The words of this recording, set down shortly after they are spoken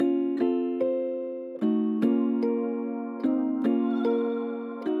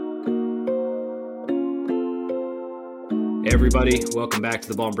Everybody, welcome back to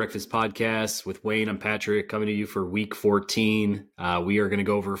the Ball and Breakfast Podcast with Wayne. I'm Patrick, coming to you for Week 14. We are going to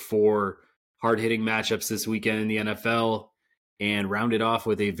go over 4 hard-hitting matchups this weekend in the NFL and round it off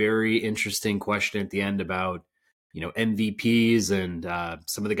with a very interesting question at the end about, MVPs and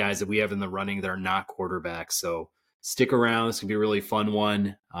some of the guys that we have in the running that are not quarterbacks. So stick around. It's going to be a really fun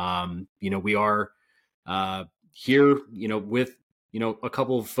one. We are here, with, a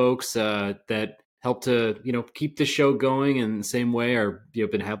couple of folks that help to, keep the show going, and the same way are,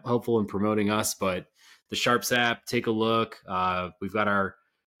 been helpful in promoting us. But the Sharps app, take a look. We've got our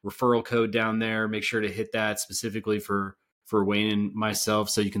referral code down there. Make sure to hit that specifically for Wayne and myself,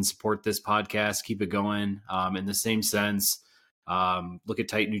 so you can support this podcast, keep it going. In the same sense, look at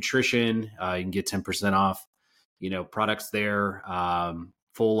Tight Nutrition. You can get 10% off, products there.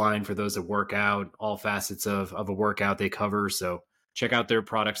 Full line for those that work out, all facets of a workout they cover. So check out their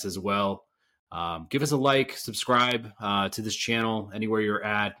products as well. Give us a like, subscribe to this channel anywhere you're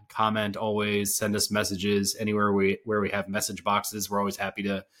at. Comment always, send us messages anywhere where we have message boxes. We're always happy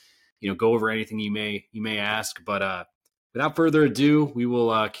to, go over anything you may ask. But without further ado, we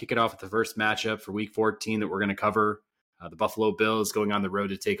will kick it off with the first matchup for Week 14 that we're going to cover. The Buffalo Bills going on the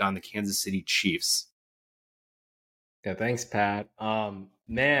road to take on the Kansas City Chiefs. Yeah, thanks, Pat.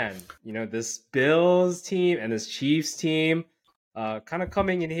 Man, this Bills team and this Chiefs team, kind of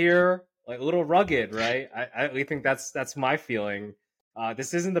coming in here like a little rugged, right? I think that's my feeling.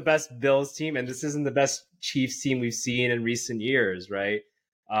 This isn't the best Bills team, and this isn't the best Chiefs team we've seen in recent years, right?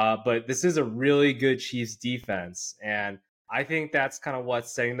 But this is a really good Chiefs defense, and I think that's kind of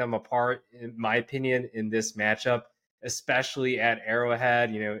what's setting them apart, in my opinion, in this matchup, especially at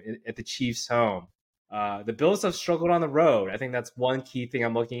Arrowhead, at the Chiefs' home. The Bills have struggled on the road. I think that's one key thing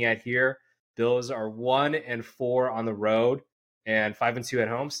I'm looking at here. Bills are 1-4 on the road and 5-2 at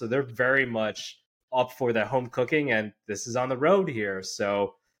home. So they're very much up for the home cooking, and this is on the road here.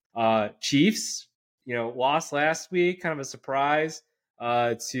 So Chiefs, lost last week, kind of a surprise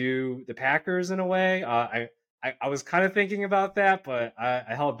to the Packers in a way. I was kind of thinking about that, but I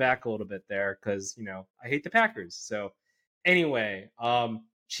held back a little bit there because, I hate the Packers. So anyway,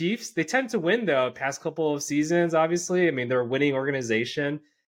 Chiefs, they tend to win, though, past couple of seasons, obviously. I mean, they're a winning organization,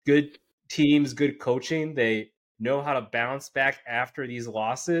 good teams, good coaching. They know how to bounce back after these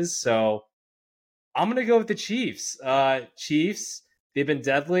losses. So I'm going to go with the Chiefs. Chiefs, they've been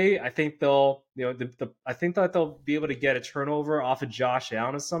deadly. I think they'll, I think that they'll be able to get a turnover off of Josh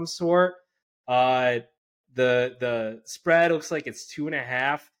Allen of some sort. The spread looks like it's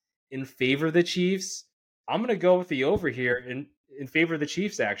 2.5 in favor of the Chiefs. I'm going to go with the over here in favor of the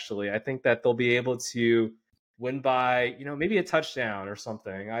Chiefs, actually. I think that they'll be able to win by, maybe a touchdown or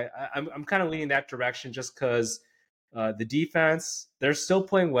something. I'm kind of leaning that direction just because the defense, they're still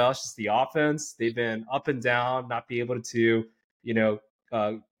playing well. It's just the offense. They've been up and down, not be able to,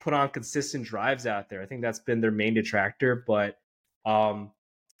 put on consistent drives out there. I think that's been their main detractor. But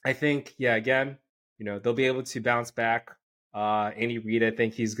I think, again, they'll be able to bounce back. Andy Reid, I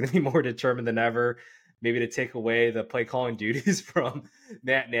think he's going to be more determined than ever, maybe to take away the play calling duties from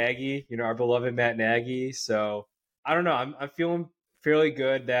Matt Nagy, our beloved Matt Nagy. So I don't know. I'm feeling fairly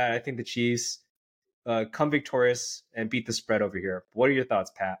good that I think the Chiefs come victorious and beat the spread over here. What are your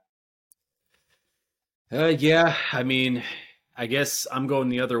thoughts, Pat? Yeah, I mean, I guess I'm going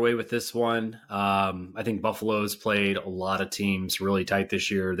the other way with this one. I think Buffalo's played a lot of teams really tight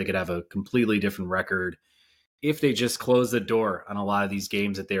this year. They could have a completely different record if they just close the door on a lot of these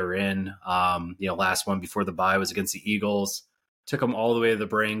games that they were in. Last one before the bye was against the Eagles. Took them all the way to the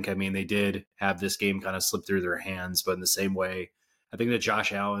brink. I mean, they did have this game kind of slip through their hands, but in the same way, I think that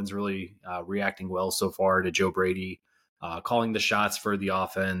Josh Allen's really reacting well so far to Joe Brady, calling the shots for the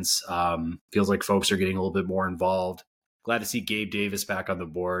offense. Feels like folks are getting a little bit more involved. Glad to see Gabe Davis back on the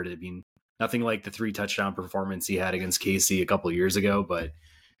board. I mean, nothing like the 3 touchdown performance he had against KC a couple of years ago, but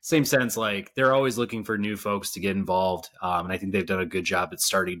same sense, like they're always looking for new folks to get involved. And I think they've done a good job at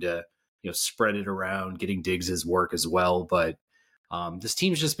starting to, spread it around, getting Diggs his work as well. But this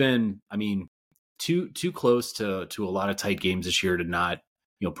team's just been, too close to a lot of tight games this year to not,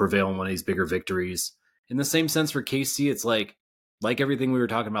 prevail in one of these bigger victories. In the same sense for KC, it's like everything we were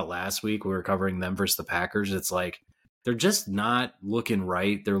talking about last week, we were covering them versus the Packers. It's like, they're just not looking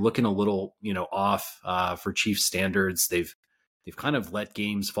right. They're looking a little, off for Chiefs standards. They've kind of let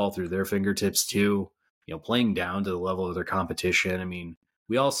games fall through their fingertips too, playing down to the level of their competition. I mean,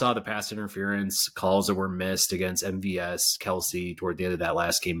 we all saw the pass interference calls that were missed against MVS, Kelsey toward the end of that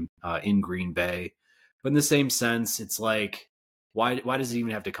last game in Green Bay. But in the same sense, it's like, why does it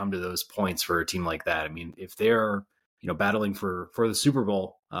even have to come to those points for a team like that? I mean, if they're, battling for the Super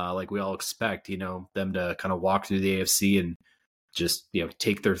Bowl, like we all expect, them to kind of walk through the AFC and just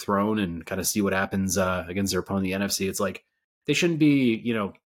take their throne and kind of see what happens against their opponent in the NFC. It's like they shouldn't be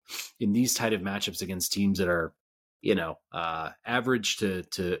in these type of matchups against teams that are average to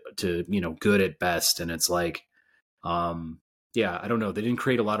good at best, and it's like yeah, I don't know. They didn't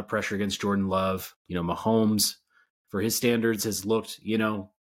create a lot of pressure against Jordan Love. Mahomes, for his standards, has looked,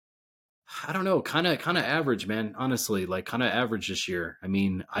 I don't know, kind of average, man. Honestly, like kind of average this year. I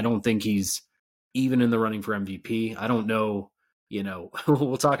mean, I don't think he's even in the running for MVP. I don't know,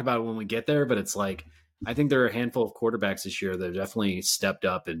 we'll talk about it when we get there, but it's like I think there are a handful of quarterbacks this year that have definitely stepped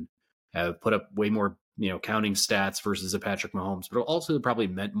up and have put up way more, counting stats versus a Patrick Mahomes, but also probably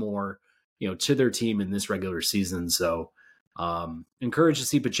meant more, to their team in this regular season. So encouraged to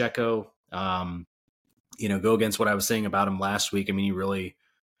see Pacheco go against what I was saying about him last week. I mean, he really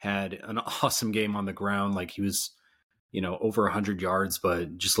had an awesome game on the ground. Like he was, over 100 yards,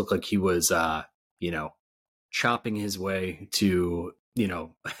 but just looked like he was, chopping his way to,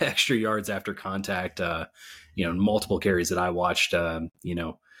 extra yards after contact, multiple carries that I watched, in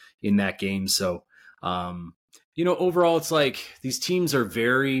that game. So, overall, it's like these teams are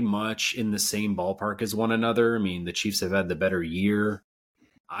very much in the same ballpark as one another. I mean, the Chiefs have had the better year.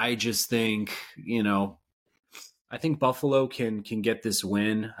 I just think, I think Buffalo can get this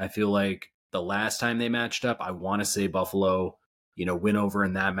win. I feel like the last time they matched up, I want to say Buffalo, win over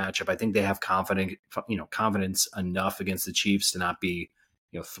in that matchup. I think they have confidence enough against the Chiefs to not be,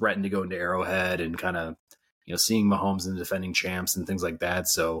 threatened to go into Arrowhead and kind of, seeing Mahomes and defending champs and things like that.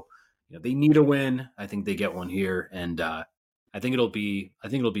 So, they need a win. I think they get one here, and I think it'll be,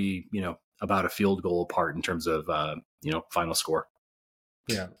 about a field goal apart in terms of, final score.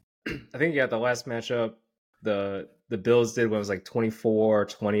 Yeah. I think the last matchup the Bills did when it was like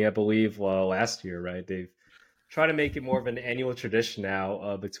 24-20, I believe, last year, right? They've tried to make it more of an annual tradition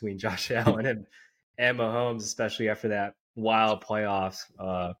now between Josh Allen and Mahomes, especially after that wild playoff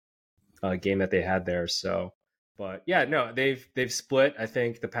game that they had there. So, but yeah, no, they've split. I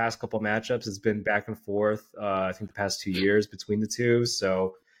think the past couple matchups has been back and forth. I think the past 2 years between the two.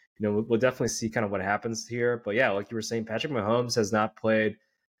 So, we'll definitely see kind of what happens here. But yeah, like you were saying, Patrick Mahomes has not played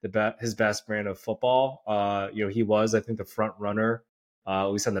his best brand of football. He was, I think, the front runner, at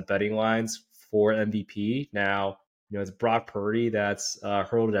least on the betting lines for MVP. Now, it's Brock Purdy that's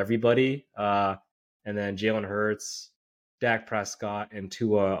hurdled everybody, and then Jalen Hurts, Dak Prescott, and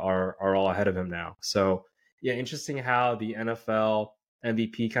Tua are all ahead of him now. So yeah, interesting how the NFL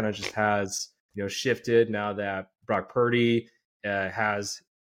MVP kind of just has shifted now that Brock Purdy has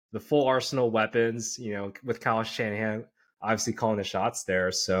the full arsenal of weapons. With Kyle Shanahan obviously calling the shots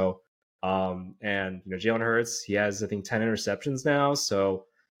there. So and Jalen Hurts, he has I think 10 interceptions now. So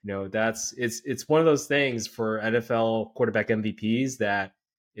it's one of those things for NFL quarterback MVPs that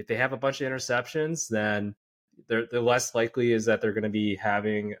if they have a bunch of interceptions, then the less likely is that they're going to be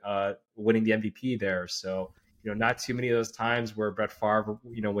having winning the MVP there. So not too many of those times where Brett Favre,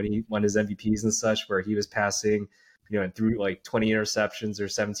 when he won his MVPs and such, where he was passing, and threw like 20 interceptions or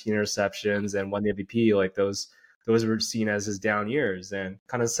 17 interceptions and won the MVP, like those were seen as his down years, and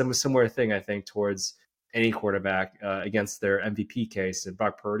kind of similar thing I think towards any quarterback against their MVP case. And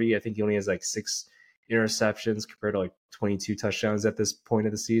Brock Purdy, I think he only has like 6 interceptions compared to like 22 touchdowns at this point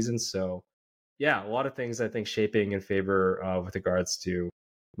of the season. So yeah, a lot of things I think shaping in favor with regards to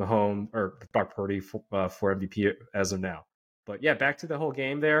Mahomes or Brock Purdy for MVP as of now. But yeah, back to the whole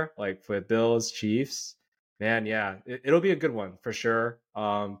game there, like for Bills Chiefs, man, yeah, it'll be a good one for sure.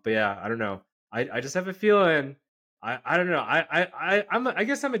 But yeah, I don't know. I just have a feeling. I don't know. I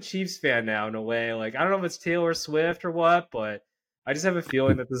guess I'm a Chiefs fan now in a way. Like I don't know if it's Taylor Swift or what, but I just have a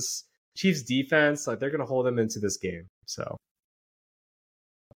feeling that this Chiefs defense, like they're gonna hold them into this game. So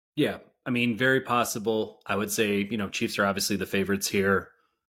Yeah, I mean, very possible. I would say, Chiefs are obviously the favorites here.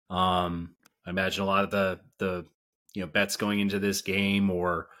 I imagine a lot of the bets going into this game,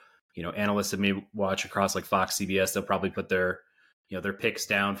 or analysts that may watch across like Fox, CBS, they'll probably put their their picks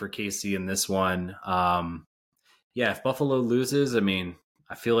down for KC in this one. Yeah, if Buffalo loses, I mean,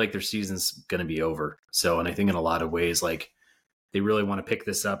 I feel like their season's going to be over. So, and I think in a lot of ways, like they really want to pick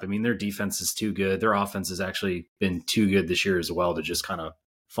this up. I mean, their defense is too good. Their offense has actually been too good this year as well to just kind of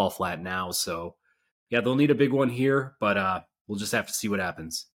fall flat now. So, yeah, they'll need a big one here, but we'll just have to see what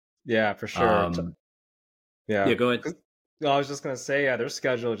happens. yeah, for sure. Yeah, Yeah. go ahead. I was just gonna say, yeah, their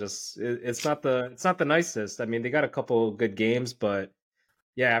schedule just it's not the nicest. I mean, they got a couple good games, but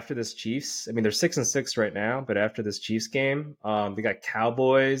yeah, after this Chiefs, I mean, they're 6-6 right now, but after this Chiefs game, they got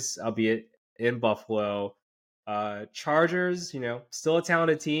Cowboys, albeit in Buffalo, Chargers, still a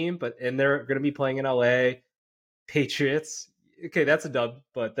talented team, and they're gonna be playing in LA, Patriots. Okay, that's a dub,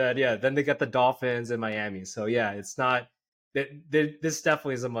 but then yeah, then they got the Dolphins and Miami. So yeah, it's not this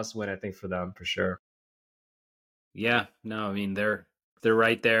definitely is a must win, I think, for them for sure. Yeah, no, I mean they're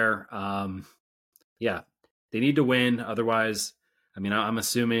right there. Yeah, they need to win. Otherwise, I mean, I'm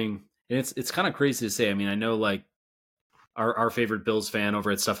assuming, and it's kind of crazy to say. I mean, I know like our favorite Bills fan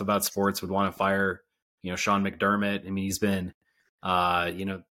over at Stuff About Sports would want to fire, Sean McDermott. I mean, he's been,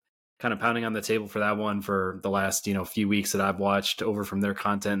 kind of pounding on the table for that one for the last, few weeks that I've watched over from their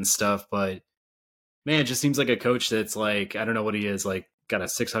content and stuff. But man, it just seems like a coach that's like, I don't know what he is, like got a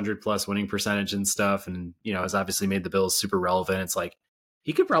 600 plus winning percentage and stuff. And, has obviously made the Bills super relevant. It's like,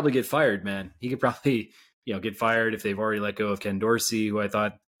 he could probably get fired, man. He could probably, get fired if they've already let go of Ken Dorsey, who I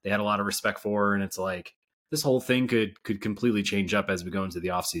thought they had a lot of respect for. And it's like, this whole thing could completely change up as we go into the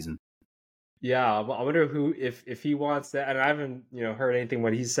offseason. Yeah, I wonder who if he wants that. And I haven't heard anything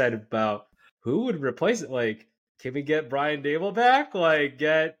what he said about who would replace it. Like, can we get Brian Dable back? Like,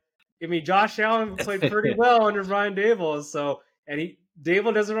 I mean, Josh Allen played pretty well under Brian Dable, so and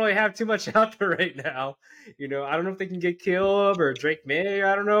Dable doesn't really have too much out there right now. I don't know if they can get Caleb or Drake May.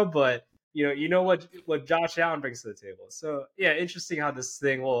 I don't know, but what Josh Allen brings to the table. So yeah, interesting how this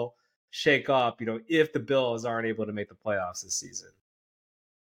thing will shake up. If the Bills aren't able to make the playoffs this season.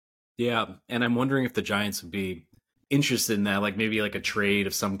 Yeah, and I'm wondering if the Giants would be interested in that, like maybe like a trade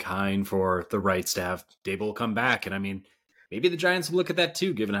of some kind for the rights to have Dable come back. And I mean, maybe the Giants will look at that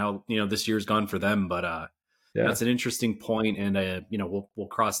too, given how this year's gone for them. But Yeah. that's an interesting point, and we'll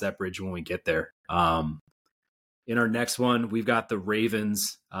cross that bridge when we get there. In our next one, we've got the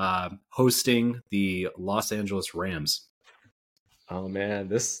Ravens hosting the Los Angeles Rams. Oh man,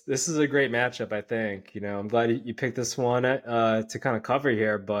 this is a great matchup. I think I'm glad you picked this one to kind of cover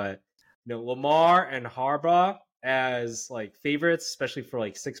here. But Lamar and Harbaugh as like favorites, especially for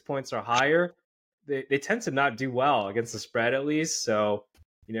like 6 points or higher, they tend to not do well against the spread at least. So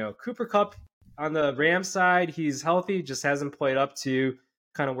Cooper Kupp on the Rams side, he's healthy, just hasn't played up to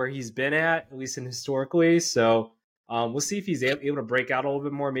kind of where he's been at least in historically. So we'll see if he's able to break out a little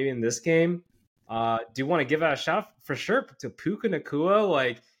bit more maybe in this game. Do you want to give out a shout for sure to Puka Nakua?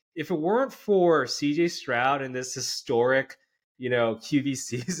 Like, if it weren't for CJ Stroud and this historic, QB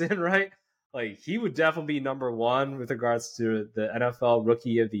season, right? Like, he would definitely be number one with regards to the NFL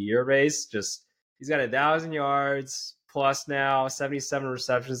Rookie of the Year race. Just he's got 1,000 yards plus now, 77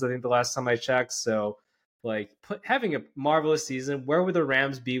 receptions. I think the last time I checked. So, like, having a marvelous season. Where would the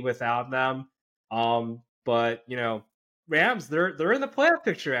Rams be without them? But Rams, they're in the playoff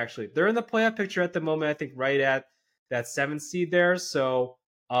picture. Actually, they're in the playoff picture at the moment. I think right at that 7th seed there. So,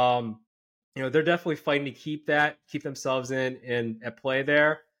 they're definitely fighting to keep themselves in at play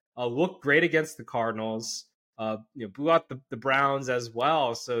there. Look great against the Cardinals. Blew out the Browns as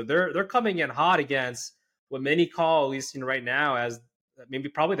well. So they're coming in hot against what many call, at least right now, as maybe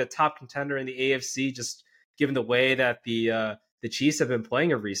probably the top contender in the AFC, just given the way that the Chiefs have been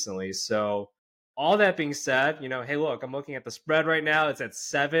playing it recently. So all that being said, hey, look, I'm looking at the spread right now. It's at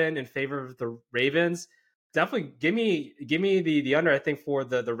 7 in favor of the Ravens. Definitely give me the under, I think, for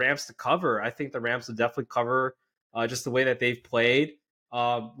the Rams to cover. I think the Rams will definitely cover just the way that they've played.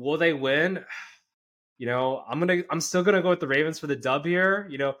 Will they win? I'm still gonna go with the Ravens for the dub here.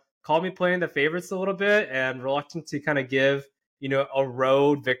 Call me playing the favorites a little bit and reluctant to kind of give a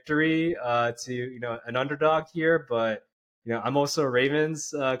road victory to an underdog here, but I'm also a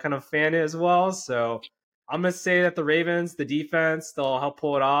Ravens kind of fan as well. So I'm going to say that the Ravens, the defense, they'll help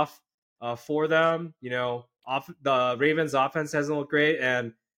pull it off for them. The Ravens offense hasn't looked great.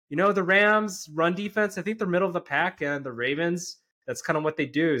 And, the Rams run defense, I think they're middle of the pack, and the Ravens, that's kind of what they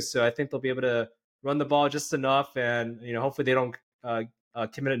do. So I think they'll be able to run the ball just enough. And, hopefully they don't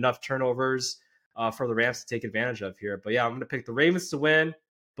commit enough turnovers for the Rams to take advantage of here. But yeah, I'm going to pick the Ravens to win,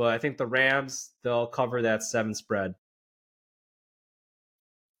 but I think the Rams, they'll cover that 7 spread.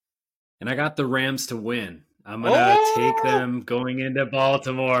 And I got the Rams to win. I'm gonna take them going into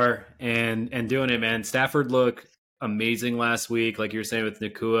Baltimore and doing it, man. Stafford looked amazing last week, like you were saying with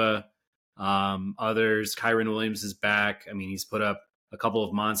Nakua. Others, Kyron Williams is back. I mean, he's put up a couple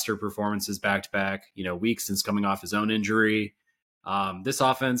of monster performances back to back, weeks since coming off his own injury. This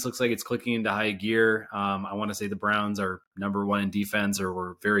offense looks like it's clicking into high gear. I want to say the Browns are number 1 in defense, or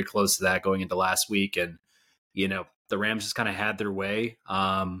were very close to that going into last week. And, the Rams just kind of had their way.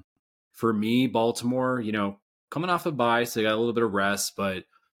 For me, Baltimore, coming off a bye, so they got a little bit of rest, but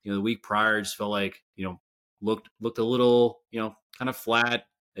the week prior just felt like, looked a little, kind of flat.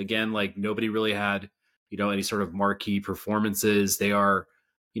 Again, like nobody really had, any sort of marquee performances. They are,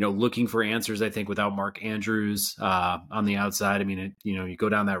 looking for answers, I think, without Mark Andrews on the outside. I mean, you go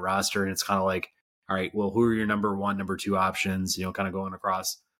down that roster and it's kind of like, all right, well, who are your number 1, number 2 options, kind of going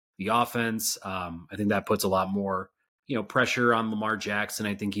across the offense. I think that puts a lot more, pressure on Lamar Jackson.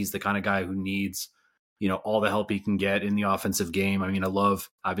 I think he's the kind of guy who needs, all the help he can get in the offensive game. I mean, I love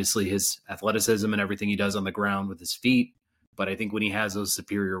obviously his athleticism and everything he does on the ground with his feet. But I think when he has those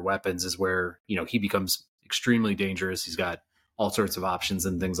superior weapons is where, he becomes extremely dangerous. He's got all sorts of options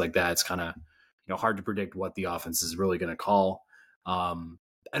and things like that. It's kind of, hard to predict what the offense is really going to call. I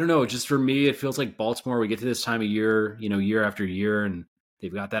don't know. Just for me, it feels like Baltimore, we get to this time of year, year after year, and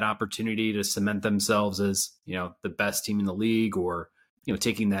they've got that opportunity to cement themselves as, the best team in the league or,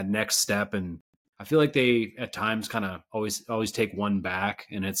 taking that next step. And I feel like they at times kind of always take one back,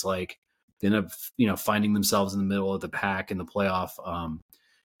 and it's like they end up, finding themselves in the middle of the pack in the playoff,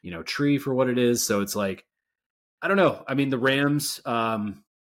 tree for what it is. So it's like, I don't know. I mean, the Rams,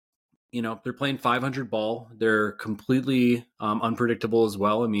 they're playing 500 ball. They're completely unpredictable as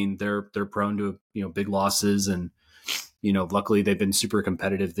well. I mean, they're prone to, big losses, and, luckily they've been super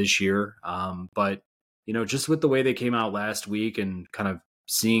competitive this year. But, just with the way they came out last week and kind of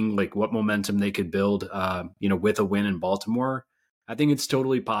seeing like what momentum they could build, with a win in Baltimore, I think it's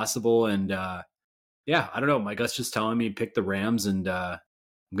totally possible. And yeah, I don't know. My gut's just telling me pick the Rams, and I'm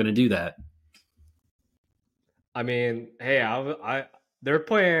going to do that. I mean, hey, they're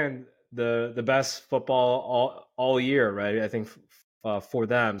playing the best football all year, right? I think for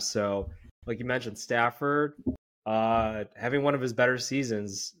them. So, like you mentioned, Stafford having one of his better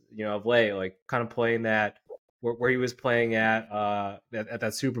seasons, of late, like kind of playing that where he was playing at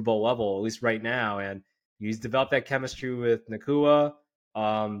that Super Bowl level, at least right now, and he's developed that chemistry with Nakua.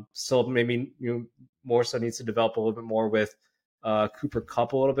 Still, maybe more so needs to develop a little bit more with Cooper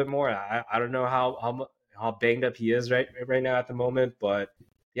Kupp a little bit more. I don't know how banged up he is right now at the moment, but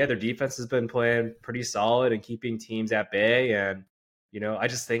yeah, their defense has been playing pretty solid and keeping teams at bay. And I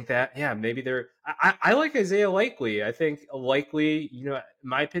just think that maybe I like Isaiah Likely. I think Likely, in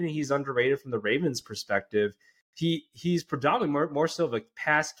my opinion, he's underrated from the Ravens' perspective. He's predominantly more so of a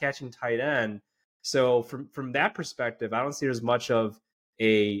pass catching tight end. So from that perspective, I don't see as much of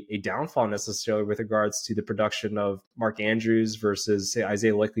a downfall necessarily with regards to the production of Mark Andrews versus say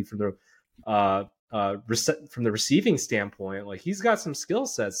Isaiah Likely from the receiving standpoint. Like he's got some skill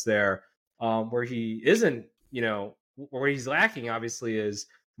sets there where he isn't, where he's lacking obviously is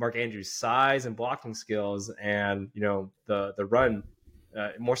Mark Andrews' size and blocking skills, and the run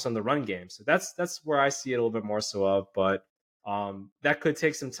more so in the run game. So that's where I see it a little bit more so of, but that could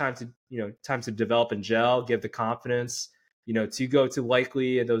take some time to develop and gel, give the confidence, to go to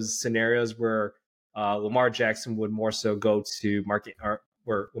Likely in those scenarios where Lamar Jackson would more so go to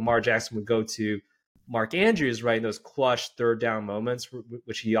where Lamar Jackson would go to Mark Andrews, right, in those clutch third down moments,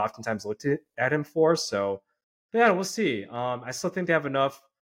 which he oftentimes looked at him for. So, yeah, we'll see. I still think they have enough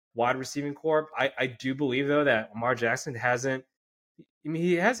wide receiving corps. I do believe though that Lamar Jackson hasn't. I mean,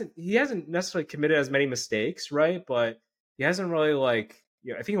 he hasn't necessarily committed as many mistakes, right? But he hasn't really I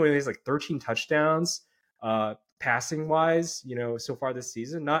think he only has 13 touchdowns, passing wise, so far this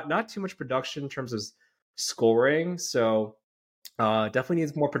season. Not too much production in terms of scoring. So definitely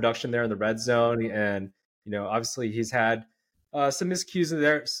needs more production there in the red zone, and obviously he's had some miscues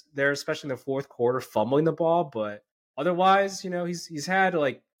there, especially in the fourth quarter, fumbling the ball. But otherwise, he's had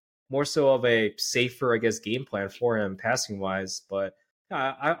more so of a safer, I guess, game plan for him passing wise. But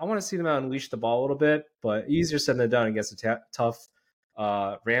I want to see them unleash the ball a little bit, but easier said than done against a tough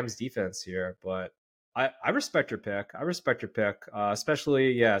Rams defense here. But I respect your pick.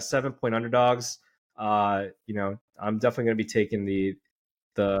 Especially 7-point underdogs. I'm definitely going to be taking the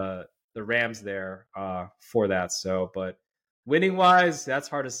Rams there for that. So, but winning wise, that's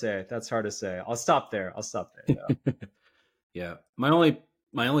hard to say. I'll stop there. Yeah. Yeah. My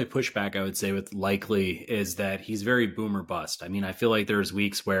only pushback I would say with Likely is that he's very boom or bust. I mean, I feel like there's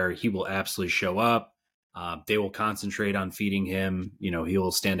weeks where he will absolutely show up. They will concentrate on feeding him. He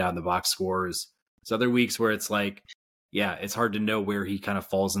will stand out in the box scores. There's other weeks where it's like, yeah, it's hard to know where he kind of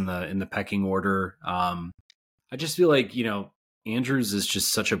falls in the pecking order. I just feel like, Andrews is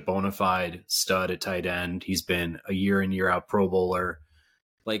just such a bona fide stud at tight end. He's been a year in, year out Pro Bowler.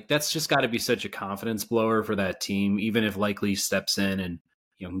 Like, that's just got to be such a confidence blower for that team, even if Likely steps in and,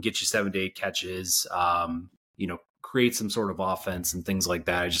 can get you 7 to 8 catches, create some sort of offense and things like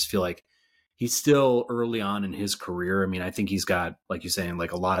that. I just feel like he's still early on in his career. I mean, I think he's got, like you're saying,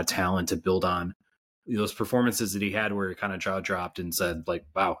 like a lot of talent to build on. Those performances that he had where he kind of jaw dropped and said, like,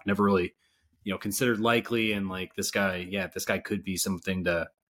 wow, never really considered Likely, and like this guy could be something to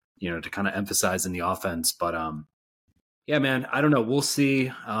kind of emphasize in the offense. But yeah, man, I don't know. We'll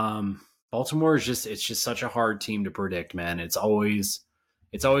see. Baltimore is it's just such a hard team to predict, man. It's always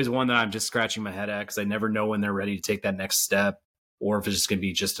one that I'm just scratching my head at because I never know when they're ready to take that next step, or if it's just going to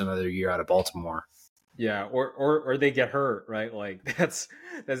be just another year out of Baltimore. Yeah, or they get hurt, right? Like that's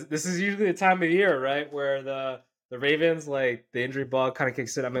this is usually the time of year, right, where the Ravens, like, the injury bug kind of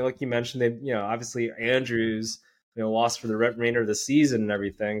kicks in. I mean, like you mentioned, they, obviously Andrews, lost for the remainder of the season and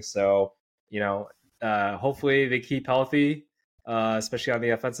everything. So, you know, hopefully they keep healthy, especially on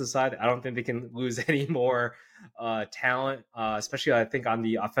the offensive side. I don't think they can lose any more talent, especially I think on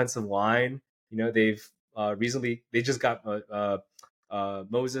the offensive line. They've recently they just got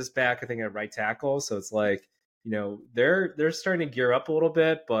Moses back, I think, at right tackle. So it's like, they're starting to gear up a little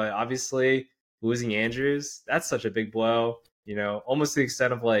bit, but obviously losing Andrews, that's such a big blow. Almost to the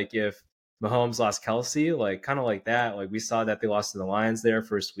extent of, like, if Mahomes lost Kelsey, like, kind of like that. Like, we saw that they lost to the Lions there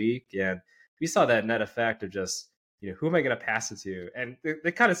first week, and we saw that net effect of just, who am I going to pass it to? And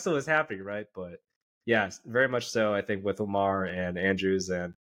it kind of still is happening, right? But yeah, very much so. I think with Lamar and Andrews,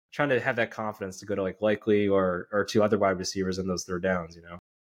 and trying to have that confidence to go to, like, Likely or two other wide receivers in those third downs.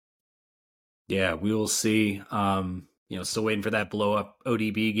 Yeah, we will see. Still waiting for that blow up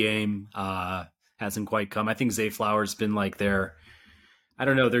ODB game. Hasn't quite come. I think Zay Flowers been like I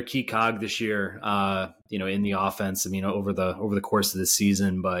don't know, their key cog this year, in the offense. I mean, over the course of the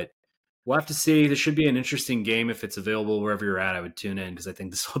season, but we'll have to see. This should be an interesting game if it's available wherever you're at. I would tune in because I think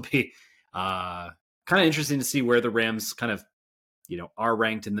this will be kind of interesting to see where the Rams kind of, are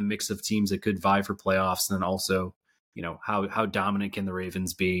ranked in the mix of teams that could vie for playoffs, and then also, how dominant can the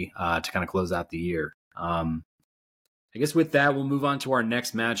Ravens be to kind of close out the year. I guess with that, we'll move on to our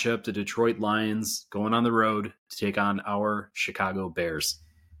next matchup, the Detroit Lions going on the road to take on our Chicago Bears.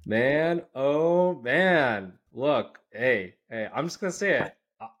 Man, oh man. Look, hey, I'm just gonna say it.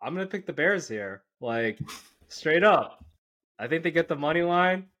 I'm gonna pick the Bears here. Like, straight up. I think they get the money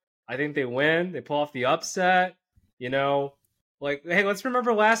line. I think they win. They pull off the upset. You know, like, hey, let's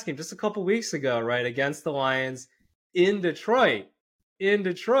remember last game just a couple weeks ago, right? Against the Lions in Detroit. In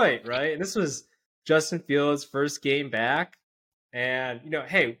Detroit, right? And this was Justin Fields' first game back. And,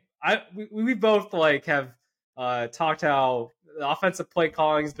 hey, we both, like, have talked how the offensive play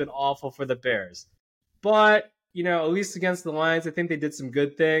calling has been awful for the Bears. But, at least against the Lions, I think they did some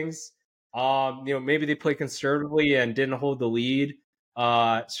good things. Maybe they played conservatively and didn't hold the lead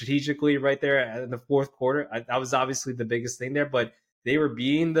strategically right there in the fourth quarter. That was obviously the biggest thing there, but they were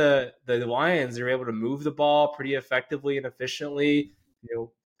beating the Lions. They were able to move the ball pretty effectively and efficiently.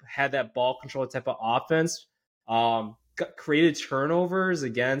 Had that ball control type of offense. Created turnovers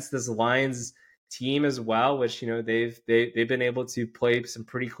against this Lions team as well, which, they've been able to play some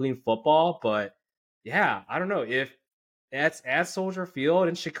pretty clean football. But yeah, I don't know if that's at Soldier Field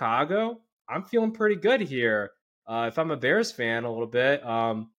in Chicago. I'm feeling pretty good here. If I'm a Bears fan, a little bit,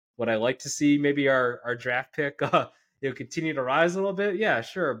 would I like to see maybe our draft pick, continue to rise a little bit? Yeah,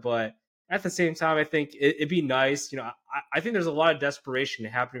 sure. But at the same time, I think it'd be nice. I think there's a lot of desperation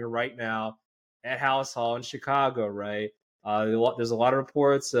happening right now at House Hall in Chicago, right? There's a lot of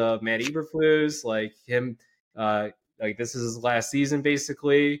reports of Matt Eberflus, like him, like this is his last season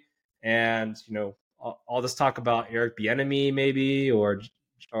basically, and all this talk about Eric Bieniemy maybe or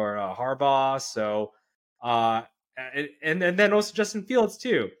Harbaugh. So, and then also Justin Fields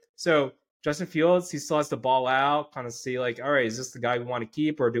too. So Justin Fields, he still has to ball out, kind of see, like, all right, is this the guy we want to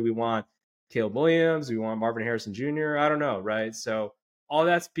keep, or do we want Caleb Williams? Do we want Marvin Harrison Jr.? I don't know, right? So all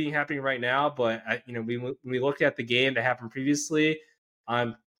that's happening right now, but when we look at the game that happened previously,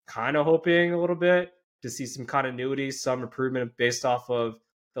 I'm kind of hoping a little bit to see some continuity, some improvement based off of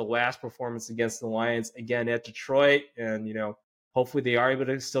the last performance against the Lions again at Detroit, and hopefully they are able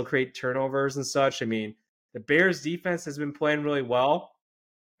to still create turnovers and such. I mean, the Bears defense has been playing really well.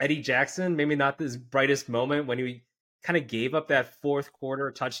 Eddie Jackson, maybe not his brightest moment when he kind of gave up that fourth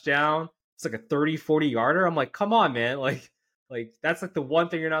quarter touchdown. It's like a 30-40 yarder. I'm like, come on, man. Like that's like the one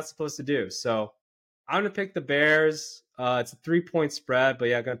thing you're not supposed to do. So I'm going to pick the Bears. It's a 3-point spread, but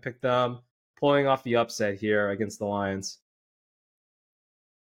yeah, I'm going to pick them pulling off the upset here against the Lions.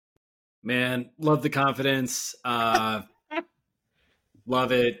 Man, love the confidence. Love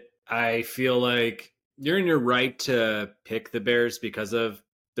it. I feel like you're in your right to pick the Bears because of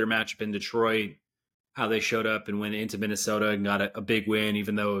their matchup in Detroit, how they showed up and went into Minnesota and got a big win,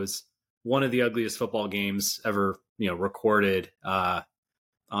 even though it was one of the ugliest football games ever, recorded on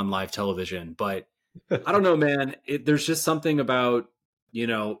live television. But I don't know, man. There's just something about,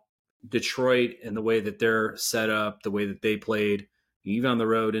 Detroit and the way that they're set up, the way that they played, even on the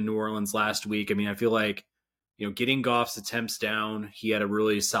road in New Orleans last week. I mean, I feel like, getting Goff's attempts down, he had a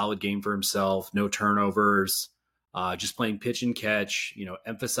really solid game for himself, no turnovers, just playing pitch and catch,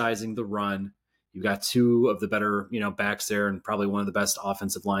 emphasizing the run. You've got two of the better, backs there and probably one of the best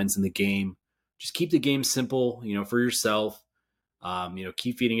offensive lines in the game. Just keep the game simple, for yourself.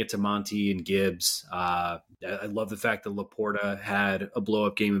 Keep feeding it to Monty and Gibbs. I love the fact that Laporta had a blow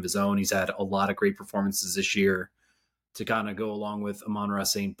up game of his own. He's had a lot of great performances this year to kind of go along with Amon-Ra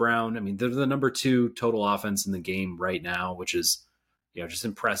St. Brown. I mean, they're the number 2 total offense in the game right now, which is, just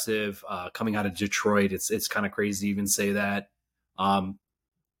impressive. Coming out of Detroit, it's kind of crazy to even say that.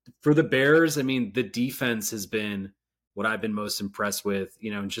 For the Bears, I mean, the defense has been what I've been most impressed with,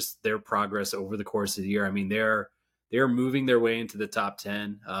 and just their progress over the course of the year. I mean, they're moving their way into the top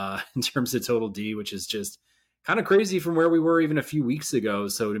 10 in terms of total D, which is just kind of crazy from where we were even a few weeks ago.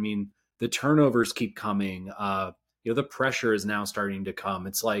 So, I mean, the turnovers keep coming. The pressure is now starting to come.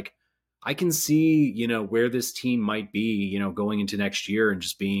 It's like I can see, where this team might be, going into next year and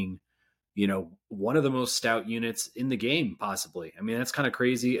just being, one of the most stout units in the game, possibly. I mean, that's kind of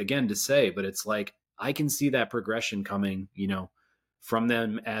crazy again to say, but it's like I can see that progression coming, from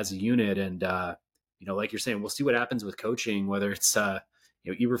them as a unit. And, like you're saying, we'll see what happens with coaching, whether it's,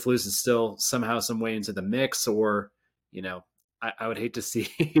 Eberflus is still somehow, some way into the mix, or, I would hate to see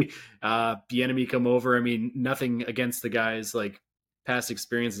Bieniemy come over. I mean, nothing against the guys like past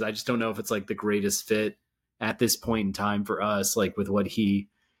experiences. I just don't know if it's like the greatest fit at this point in time for us, like with what he,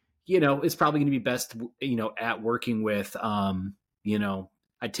 is probably going to be best, at working with.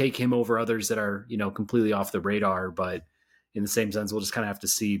 I'd take him over others that are, completely off the radar, but in the same sense, we'll just kind of have to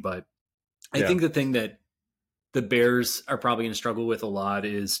see. But I think the thing that the Bears are probably going to struggle with a lot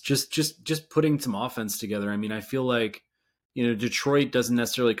is just putting some offense together. I mean, I feel like, Detroit doesn't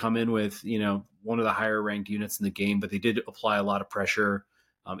necessarily come in with, one of the higher ranked units in the game, but they did apply a lot of pressure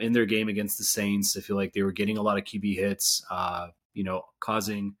in their game against the Saints. I feel like they were getting a lot of QB hits,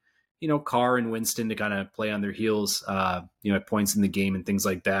 causing, Carr and Winston to kind of play on their heels, at points in the game and things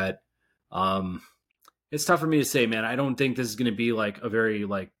like that. It's tough for me to say, man. I don't think this is going to be like a very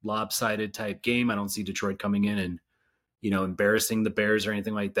like lopsided type game. I don't see Detroit coming in and, embarrassing the Bears or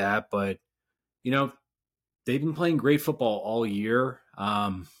anything like that. But, they've been playing great football all year.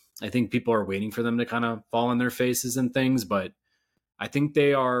 I think people are waiting for them to kind of fall on their faces and things, but I think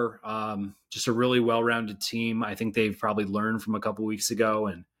they are just a really well-rounded team. I think they've probably learned from a couple weeks ago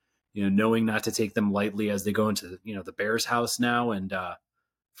and, knowing not to take them lightly as they go into, the Bears house now. And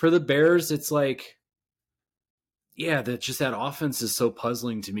for the Bears, it's like, yeah, that offense is so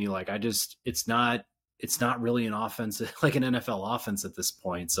puzzling to me. Like it's not really an offense, like an NFL offense at this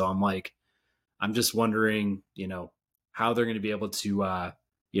point. So I'm just wondering, how they're going to be able to,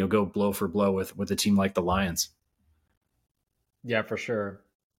 go blow for blow with a team like the Lions. Yeah, for sure.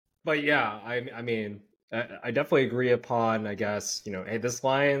 But yeah, I mean, I definitely agree upon, I guess, hey, this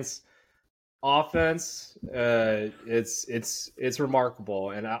Lions offense, it's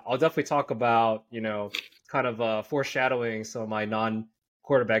remarkable, and I'll definitely talk about, kind of foreshadowing some of my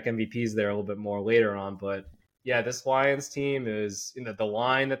non-quarterback MVPs there a little bit more later on. But yeah, this Lions team is, the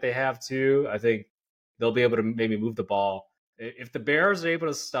line that they have too. I think they'll be able to maybe move the ball if the Bears are able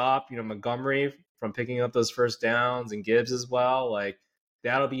to stop, Montgomery from picking up those first downs and Gibbs as well. Like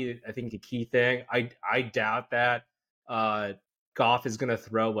that'll be, I think, a key thing. I doubt that Goff is going to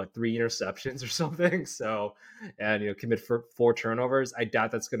throw 3 interceptions or something. So, and commit for 4 turnovers. I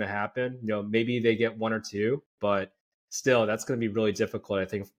doubt that's going to happen. Maybe they get 1 or 2, but still, that's going to be really difficult, I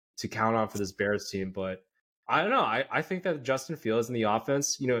think, to count on for this Bears team. But I don't know. I think that Justin Fields in the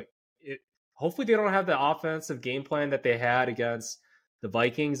offense, hopefully they don't have the offensive game plan that they had against the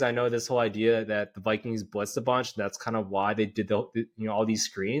Vikings. I know this whole idea that the Vikings blitzed a bunch. That's kind of why they did all these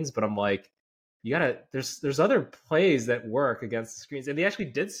screens. But I'm like, there's other plays that work against the screens, and they actually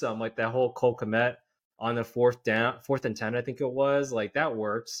did some, like that whole Cole Kmet on the 4th and 10, I think it was, like that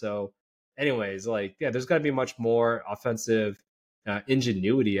worked. So, anyways, like there's got to be much more offensive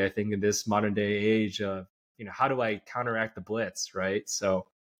ingenuity, I think, in this modern day age of how do I counteract the blitz, right? So,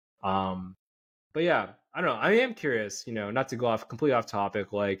 but yeah, I don't know. I am curious, not to go off completely off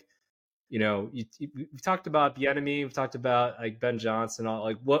topic. Like, we've talked about Bieniemy, we've talked about like Ben Johnson, all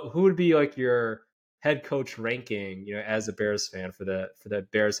like who would be like your head coach ranking, as a Bears fan for the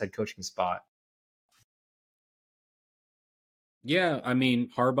Bears head coaching spot? Yeah, I mean,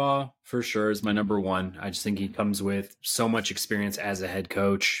 Harbaugh for sure is my number 1. I just think he comes with so much experience as a head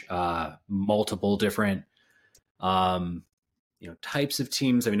coach, multiple different types of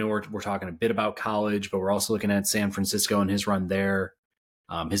teams. I mean, we're talking a bit about college, but we're also looking at San Francisco and his run there.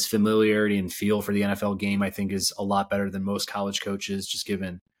 His familiarity and feel for the NFL game, I think, is a lot better than most college coaches, just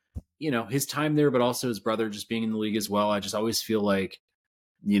given, his time there, but also his brother just being in the league as well. I just always feel like,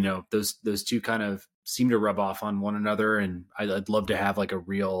 those two kind of seem to rub off on one another. And I'd love to have like a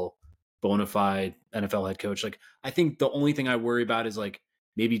real bona fide NFL head coach. Like, I think the only thing I worry about is like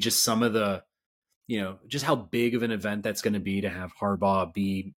maybe just some of the just how big of an event that's going to be to have Harbaugh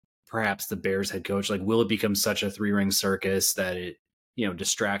be perhaps the Bears head coach. Like, will it become such a three-ring circus that it,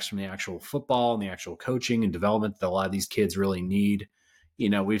 distracts from the actual football and the actual coaching and development that a lot of these kids really need?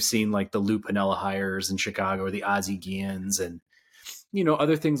 We've seen like the Lou Piniella hires in Chicago or the Ozzie Guillens and,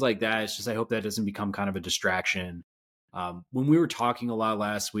 other things like that. It's just, I hope that doesn't become kind of a distraction. When we were talking a lot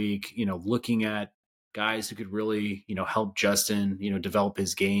last week, looking at guys who could really, help Justin, develop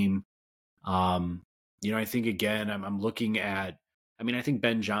his game. Um, I think again, I'm looking at, I think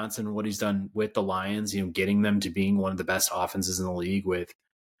Ben Johnson, what he's done with the Lions, getting them to being one of the best offenses in the league with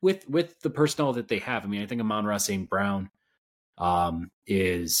the personnel that they have. I think Amon-Ra St. Brown,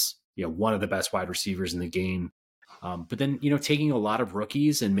 is, one of the best wide receivers in the game. But then, taking a lot of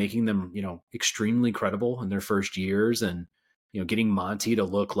rookies and making them, extremely credible in their first years and, getting Monty to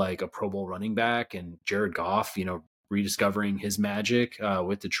look like a Pro Bowl running back and Jared Goff, rediscovering his magic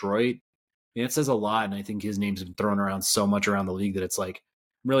with Detroit. It says a lot. And I think his name's been thrown around so much around the league that it's like,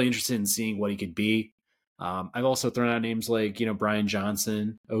 I'm really interested in seeing what he could be. I've also thrown out names like, Brian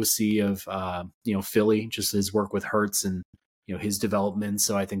Johnson, OC of, Philly, just his work with Hurts and, his development.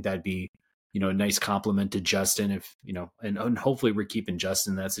 So I think that'd be, a nice compliment to Justin if, and hopefully we're keeping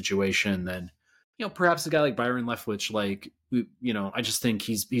Justin in that situation. And then, perhaps a guy like Byron Leftwich, like, I just think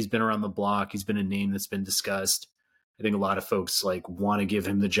he's been around the block. He's been a name that's been discussed. I think a lot of folks like want to give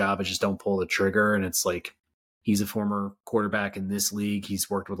him the job, but just don't pull the trigger. And it's like, he's a former quarterback in this league. He's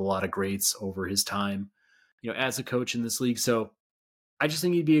worked with a lot of greats over his time, as a coach in this league. So I just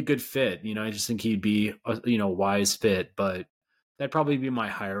think he'd be a good fit. I just think he'd be a, wise fit, but that'd probably be my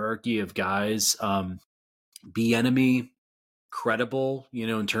hierarchy of guys. Be enemy credible,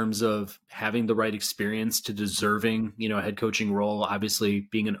 in terms of having the right experience to deserving, a head coaching role. Obviously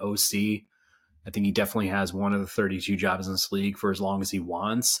being an OC, I think he definitely has one of the 32 jobs in this league for as long as he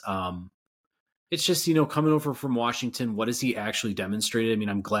wants. It's just, coming over from Washington, what has he actually demonstrated?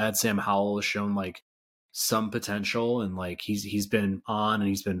 I'm glad Sam Howell has shown like some potential and like he's been on and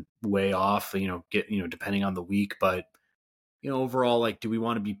he's been way off, depending on the week. But, overall, like, do we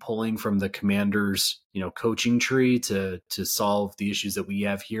want to be pulling from the Commanders, coaching tree to solve the issues that we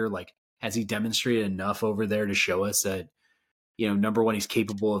have here? Like, has he demonstrated enough over there to show us that, number one, he's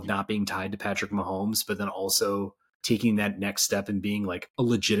capable of not being tied to Patrick Mahomes, but then also taking that next step and being like a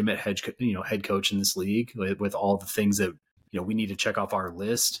legitimate head coach in this league with all the things that, we need to check off our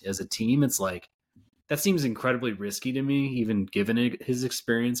list as a team. It's like, that seems incredibly risky to me, even given his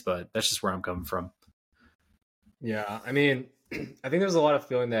experience, but that's just where I'm coming from. Yeah, I think there's a lot of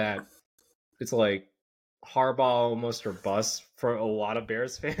feeling that it's like Harbaugh almost or bust for a lot of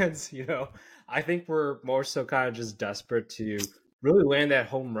Bears fans. I think we're more so kind of just desperate to really land that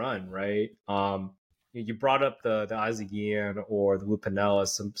home run, right? You brought up the Ozzie Guillen or the Lou Piniella,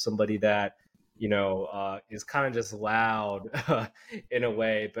 somebody that is kind of just loud in a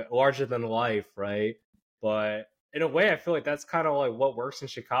way, but larger than life, right? But in a way, I feel like that's kind of like what works in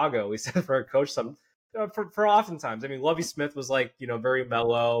Chicago. We said for a coach, for oftentimes. Lovie Smith was like very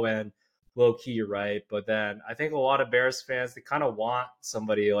mellow and low key, right? But then I think a lot of Bears fans, they kind of want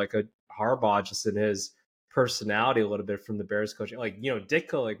somebody like a Harbaugh just in his personality a little bit from the Bears coaching. Like,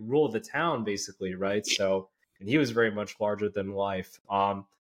 Ditka like ruled the town basically, right? So, and he was very much larger than life. And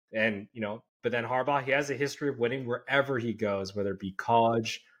but then Harbaugh, he has a history of winning wherever he goes, whether it be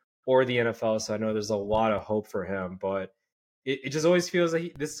college or the NFL. So I know there's a lot of hope for him, but it just always feels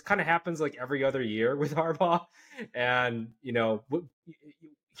like this kind of happens like every other year with Harbaugh. And,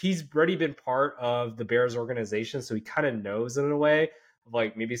 he's already been part of the Bears organization. So he kind of knows in a way of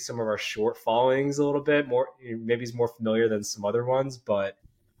like maybe some of our short fallings a little bit more. Maybe he's more familiar than some other ones, but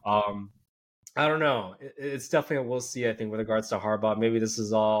I don't know. It's definitely we'll see, I think, with regards to Harbaugh. Maybe this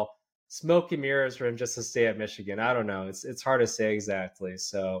is all smoke and mirrors for him just to stay at Michigan. I don't know. It's hard to say exactly.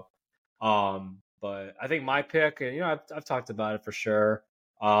 So, but I think my pick, and I've talked about it for sure.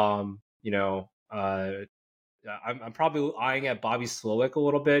 I'm probably eyeing at Bobby Slowick a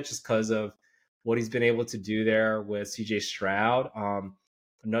little bit just because of what he's been able to do there with CJ Stroud.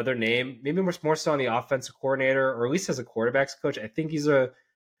 Another name, maybe more so on the offensive coordinator, or at least as a quarterbacks coach. I think he's a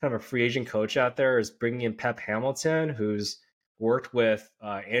kind of a free agent coach out there. Is bringing in Pep Hamilton, who's worked with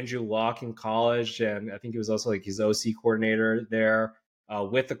Andrew Luck in college, and I think he was also like his OC coordinator there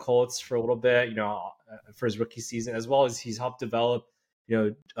with the Colts for a little bit. For his rookie season, as well as he's helped develop,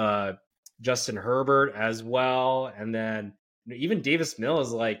 Justin Herbert as well. And then even Davis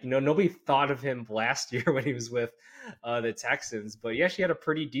Mills, like, nobody thought of him last year when he was with the Texans, but he actually had a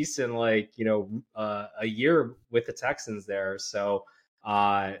pretty decent, like, a year with the Texans there. So,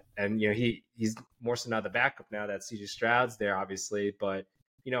 and, he's more so now the backup now that CJ Stroud's there, obviously, but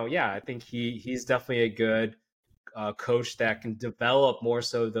yeah, I think he's definitely a good coach that can develop more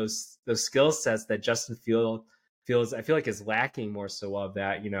so those skill sets that Justin feels I feel like is lacking more so of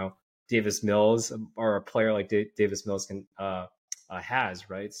that. Davis Mills or a player like Davis Mills can has,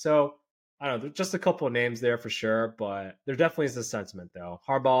 right? So I don't know. There's just a couple of names there for sure, but there definitely is a sentiment though.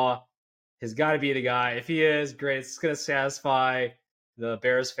 Harbaugh has got to be the guy. If he is, great. It's going to satisfy the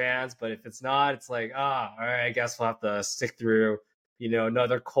Bears fans, but if it's not, it's like, all right, I guess we'll have to stick through,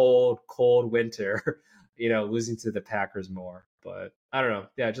 another cold winter, losing to the Packers more. But I don't know.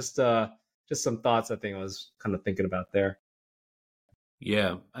 Yeah, just some thoughts I think I was kind of thinking about there.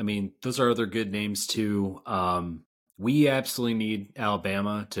 Yeah, I mean, those are other good names too. We absolutely need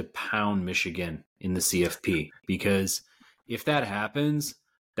Alabama to pound Michigan in the CFP because if that happens,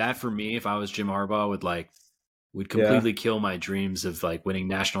 that for me, if I was Jim Harbaugh, would Yeah. completely kill my dreams of like winning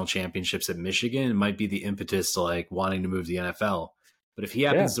national championships at Michigan. It might be the impetus to like wanting to move to the NFL. But if he Yeah.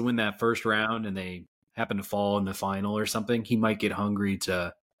 happens to win that first round and they happen to fall in the final or something, he might get hungry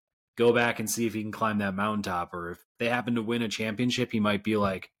to go back and see if he can climb that mountaintop. Or if they happen to win a championship, he might be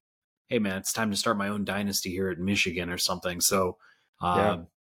like, hey, man, it's time to start my own dynasty here at Michigan or something. So, Yeah. um,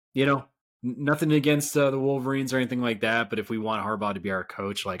 nothing against the Wolverines or anything like that. But if we want Harbaugh to be our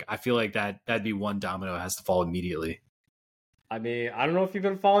coach, like I feel like that'd be one domino that has to fall immediately. I mean, I don't know if you've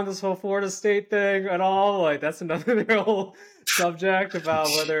been following this whole Florida State thing at all. Like, that's another whole subject about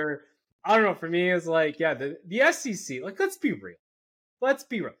whether I don't know. For me, it's like, yeah, the SEC. Like, let's be real. Let's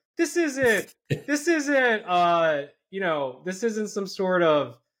be real. This isn't some sort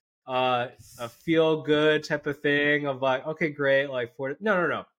of a feel good type of thing of like, okay, great, like Florida.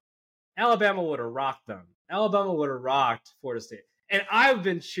 No. Alabama would have rocked them. Alabama would have rocked Florida State. And I've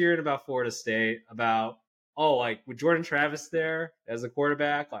been cheering about Florida State about, oh, like with Jordan Travis there as a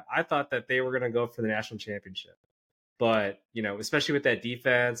quarterback, like I thought that they were going to go for the national championship. But, especially with that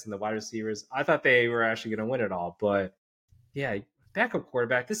defense and the wide receivers, I thought they were actually going to win it all. But yeah, backup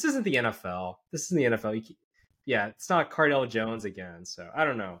quarterback. This isn't the NFL. This isn't the NFL. Yeah, it's not Cardell Jones again. So I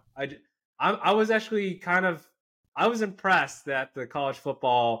don't know. I was actually I was impressed that the college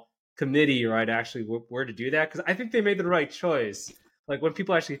football committee, right, actually were to do that because I think they made the right choice. Like when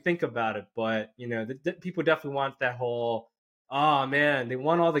people actually think about it, but the people definitely want that whole, oh man, they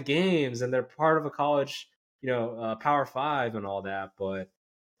won all the games and they're part of a college, Power Five and all that. But,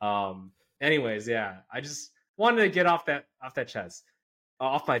 anyways, yeah, I just wanted to get off my chest.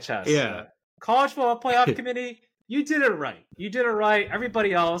 Yeah. College football playoff committee, you did it right. You did it right.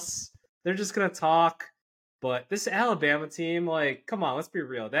 Everybody else, they're just gonna talk. But this Alabama team, like, come on, let's be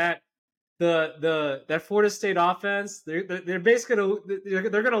real. That Florida State offense, they're basically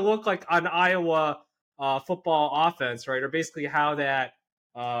they're gonna look like an Iowa football offense, right? Or basically how that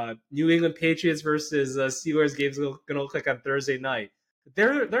New England Patriots versus Steelers games gonna look like on Thursday night.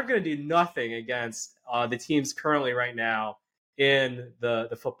 They're gonna do nothing against the teams currently right now in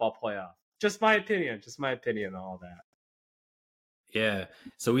the football playoff. Just my opinion. Just my opinion on all that. Yeah.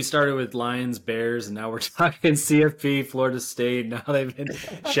 So we started with Lions, Bears, and now we're talking CFP, Florida State. Now they've been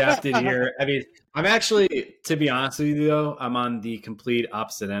shafted here. I mean, I'm actually, to be honest with you, though, I'm on the complete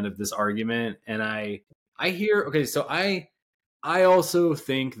opposite end of this argument, and I hear okay. So I also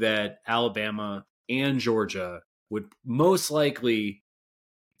think that Alabama and Georgia would most likely,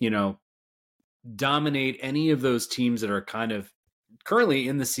 you know, dominate any of those teams that are kind of currently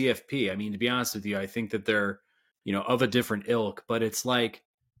in the CFP. I mean, to be honest with you, I think that they're, of a different ilk, but it's like,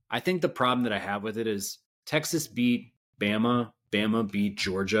 I think the problem that I have with it is Texas beat Bama beat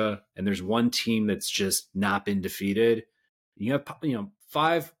Georgia, and there's one team that's just not been defeated. You have,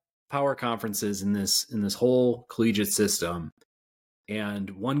 five power conferences in this whole collegiate system, and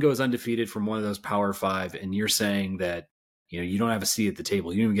one goes undefeated from one of those power five, and you're saying that, you don't have a seat at the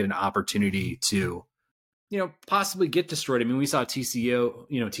table. You don't even get an opportunity to possibly get destroyed. I mean, we saw TCU,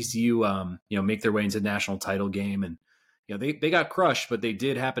 make their way into the national title game, and they got crushed, but they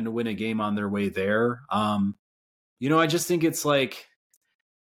did happen to win a game on their way there. I just think it's like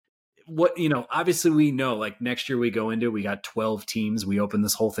obviously we know like next year we go into, we got 12 teams, we open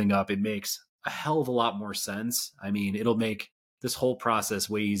this whole thing up. It makes a hell of a lot more sense. I mean, it'll make this whole process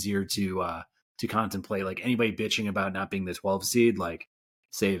way easier to contemplate. Like anybody bitching about not being the 12 seed, like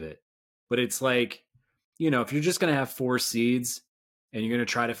save it. But it's like, if you're just going to have 4 seeds and you're going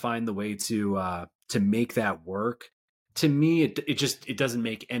to try to find the way to make that work, to me, it doesn't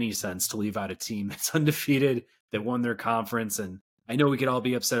make any sense to leave out a team that's undefeated, that won their conference. And I know we could all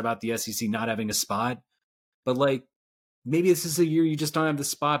be upset about the SEC not having a spot, but like maybe this is a year you just don't have the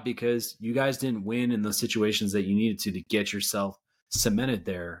spot because you guys didn't win in the situations that you needed to get yourself cemented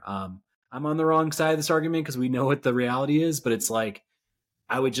there. I'm on the wrong side of this argument because we know what the reality is, but it's like,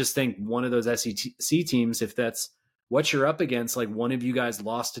 I would just think one of those SEC teams, if that's what you're up against, like one of you guys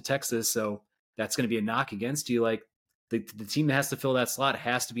lost to Texas, so that's going to be a knock against you. Like the team that has to fill that slot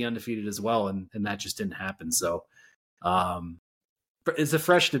has to be undefeated as well, and that just didn't happen. So it's a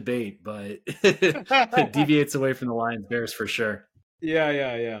fresh debate, but it deviates away from the Lions Bears for sure. Yeah.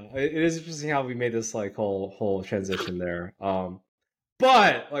 It is interesting how we made this like whole transition there.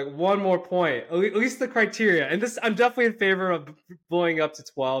 But like one more point, at least the criteria, and this I'm definitely in favor of blowing up to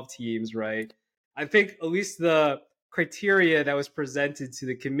 12 teams, right? I think at least the criteria that was presented to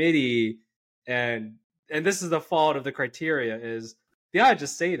the committee, and this is the fault of the criteria, is they ought to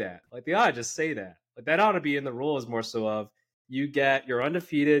just say that. Like they ought to just say that. Like that ought to be in the rules more so of you're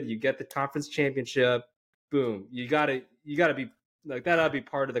undefeated, you get the conference championship, boom. You gotta be like that ought to be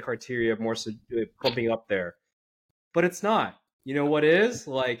part of the criteria more so pumping up there. But it's not. You know what is?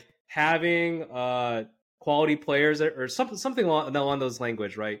 Like having quality players or something along those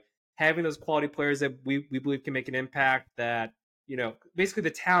language, right? Having those quality players that we believe can make an impact, that, you know, basically the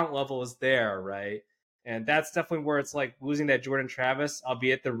talent level is there, right? And that's definitely where it's like losing that Jordan Travis,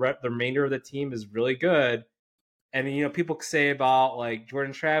 albeit the remainder of the team is really good. And, you know, people say about like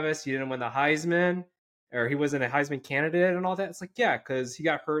Jordan Travis, he didn't win the Heisman, or he wasn't a Heisman candidate and all that. It's like, yeah, because he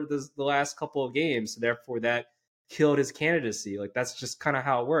got hurt the last couple of games. So therefore that killed his candidacy. Like that's just kind of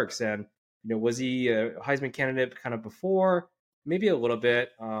how it works. And, you know, was he a Heisman candidate kind of before? Maybe a little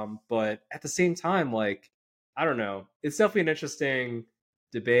bit. But at the same time, like, I don't know. It's definitely an interesting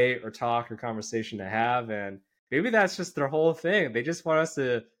debate or talk or conversation to have. And maybe that's just their whole thing. They just want us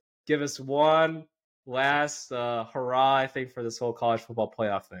to give us one last hurrah, I think, for this whole college football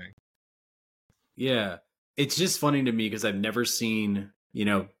playoff thing. Yeah. It's just funny to me because I've never seen, you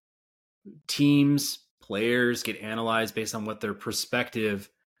know, teams, players get analyzed based on what their prospective,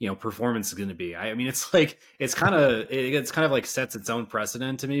 you know, performance is going to be. I mean, it's like, it's kind of like sets its own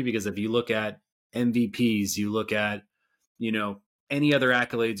precedent to me, because if you look at MVPs, you look at, you know, any other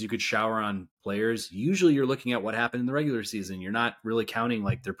accolades you could shower on players, usually you're looking at what happened in the regular season. You're not really counting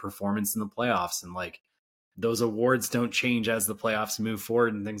like their performance in the playoffs, and like those awards don't change as the playoffs move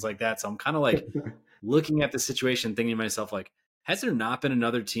forward and things like that. So I'm kind of like looking at the situation, thinking to myself, like, has there not been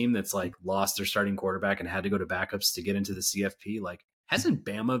another team that's like lost their starting quarterback and had to go to backups to get into the CFP? Like, hasn't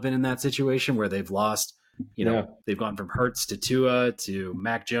Bama been in that situation where they've lost, you know, they've gone from Hurts to Tua to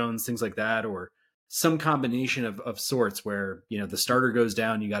Mac Jones, things like that, or some combination of sorts where, you know, the starter goes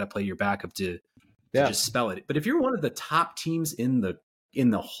down, you got to play your backup to just spell it. But if you're one of the top teams in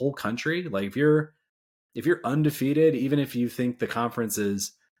the whole country, like if you're undefeated, even if you think the conference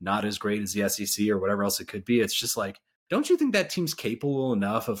is not as great as the SEC or whatever else it could be, it's just like, don't you think that team's capable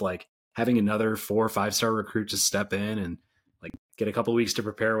enough of like having another 4 or 5-star recruit to step in and like get a couple of weeks to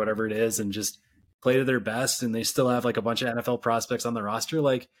prepare, whatever it is, and just play to their best, and they still have like a bunch of NFL prospects on the roster?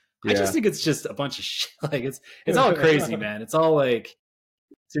 Like, I just think it's just a bunch of shit. Like it's all crazy, man. It's all like,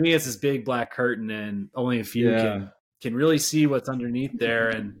 to me, it's this big black curtain, and only a few can really see what's underneath there.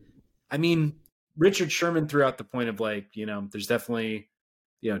 And I mean, Richard Sherman threw out the point of like, you know, there's definitely,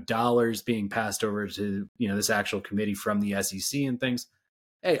 you know, dollars being passed over to, you know, this actual committee from the SEC and things.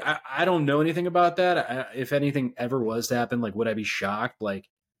 Hey, I don't know anything about that. If anything ever was to happen, like, would I be shocked? Like,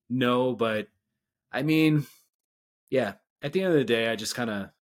 no, but I mean, yeah, at the end of the day, I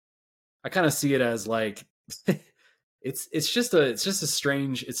kind of see it as like, it's just a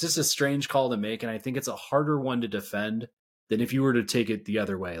strange call to make. And I think it's a harder one to defend than if you were to take it the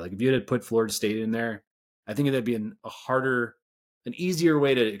other way. Like if you had put Florida State in there, I think that'd be an easier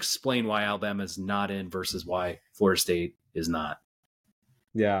way to explain why Alabama's not in versus why Florida State is not.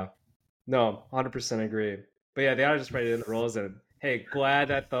 Yeah, no, 100% agree. But yeah, they ought to just write it in the rules. And hey, glad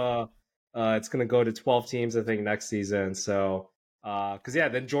that it's going to go to 12 teams, I think, next season. So, because yeah,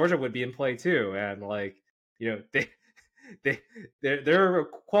 then Georgia would be in play too, and like, you know, they're a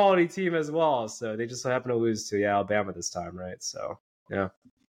quality team as well. So they just happen to lose to Alabama this time, right? So yeah,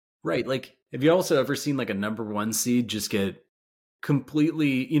 right. Like, have you also ever seen like a number 1 seed just get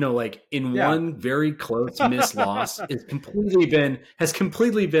completely, you know, like in one very close missed loss has completely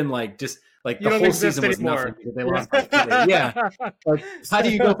been like just like the whole season was anymore. Nothing because they lost by 3. Yeah. Like, how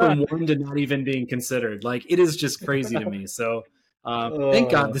do you go from 1 to not even being considered? Like, it is just crazy to me. So thank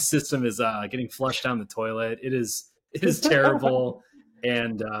God the system is getting flushed down the toilet. It is terrible.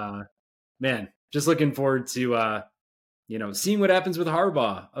 And man, just looking forward to you know, seeing what happens with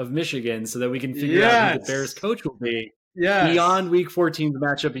Harbaugh of Michigan so that we can figure out who the Bears coach will be. Beyond Week 14, the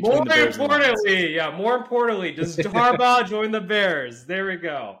matchup between the Bears and Lions. More importantly, does Harbaugh join the Bears? There we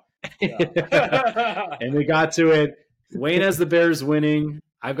go. Yeah. And we got to it. Wayne has the Bears winning.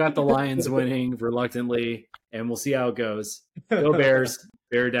 I've got the Lions winning reluctantly, and we'll see how it goes. Go Bears.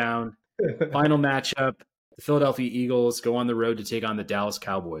 bear down. Final matchup: the Philadelphia Eagles go on the road to take on the Dallas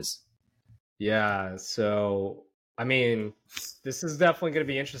Cowboys. Yeah, so I mean, this is definitely going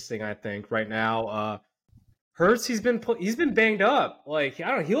to be interesting. I think right now, Hurts he's been banged up. Like I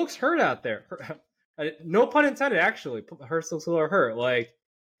don't know, he looks hurt out there. No pun intended. Actually, Hurts looks a little hurt. Like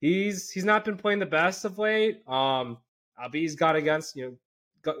he's not been playing the best of late. He's got against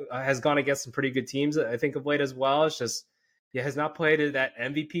has gone against some pretty good teams. I think of late as well. It's just he has not played at that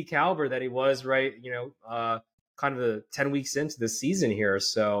MVP caliber that he was right. Kind of the 10 weeks into the season here.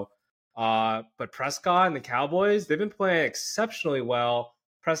 So, but Prescott and the Cowboys they've been playing exceptionally well.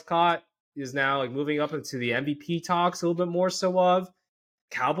 Prescott is now like moving up into the MVP talks a little bit more so of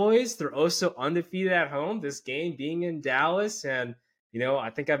Cowboys. They're also undefeated at home. This game being in Dallas, and I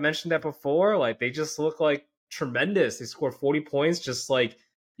think I've mentioned that before. Like they just look like tremendous. They score 40 points, just like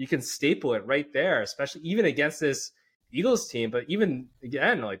you can staple it right there, especially even against this Eagles team. But even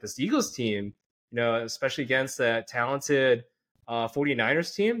again, like this Eagles team, especially against that talented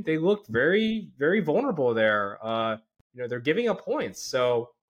 49ers team, they looked very, very vulnerable there. They're giving up points.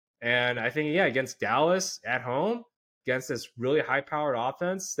 So, and I think, yeah, against Dallas at home, against this really high-powered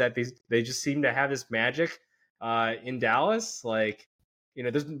offense that they just seem to have this magic in Dallas. Like,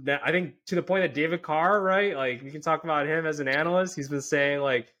 there's I think to the point that David Carr, right? Like we can talk about him as an analyst. He's been saying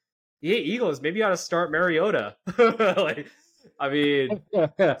like, "Yeah, Eagles, maybe you ought to start Mariota." Like, I mean,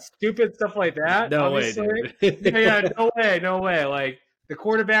 stupid stuff like that. No way, Obviously, dude. yeah, no way. Like the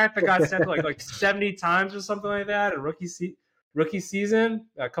quarterback that got sent like 70 times or something like that, and rookie season.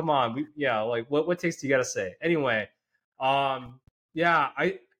 Come on, like what takes do you got to say? Anyway, yeah,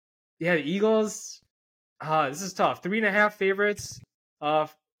 the Eagles. This is tough. 3.5 favorites.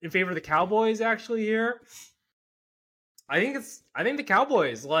 In favor of the Cowboys actually here. I think the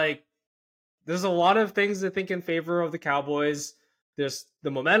Cowboys. Like, there's a lot of things to think in favor of the Cowboys. There's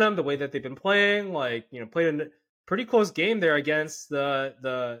the momentum, the way that they've been playing. Like, played a pretty close game there against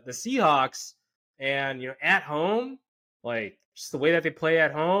the Seahawks, and at home, like just the way that they play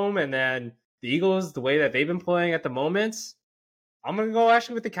at home, and then the Eagles, the way that they've been playing at the moment. I'm gonna go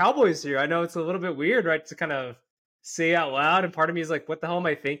actually with the Cowboys here. I know it's a little bit weird, right, to kind of say out loud, and part of me is like, "What the hell am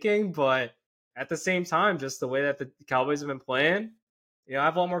I thinking?" But at the same time, just the way that the Cowboys have been playing, I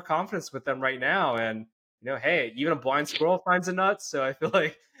have a lot more confidence with them right now. And hey, even a blind squirrel finds a nut. So I feel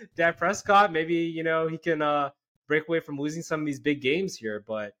like Dak Prescott, maybe he can break away from losing some of these big games here.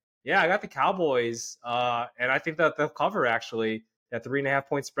 But yeah, I got the Cowboys, and I think that they'll cover actually that 3.5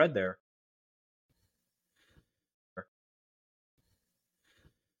 point spread there.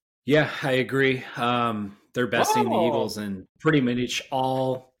 Yeah, I agree. They're besting the Oh, Eagles in pretty much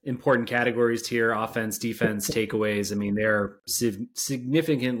all important categories here: offense, defense, takeaways. I mean, they're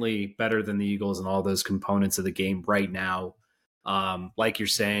significantly better than the Eagles in all those components of the game right now. Like you're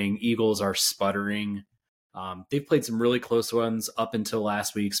saying, Eagles are sputtering. They've played some really close ones up until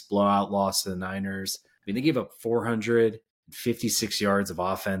last week's blowout loss to the Niners. I mean, they gave up 456 yards of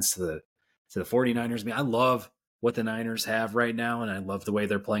offense to the 49ers. I mean, I love what the Niners have right now, and I love the way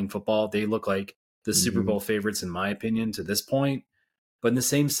they're playing football. They look like the Super Bowl favorites, in my opinion, to this point. But in the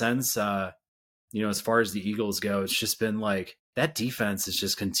same sense, as far as the Eagles go, it's just been like that defense is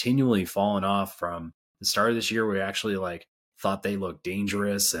just continually falling off from the start of this year. We actually like thought they looked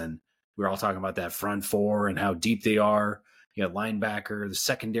dangerous, and we were all talking about that front four and how deep they are. You got linebacker, the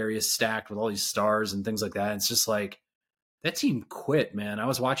secondary is stacked with all these stars and things like that. It's just like that team quit, man. I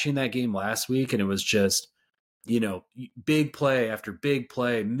was watching that game last week, and it was just big play after big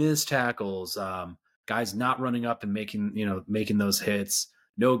play, missed tackles, guys not running up and making those hits,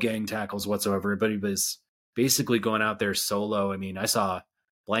 no gang tackles whatsoever. Everybody was basically going out there solo. I mean, I saw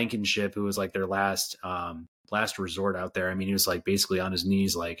Blankenship, who was like their last resort out there. I mean, he was like basically on his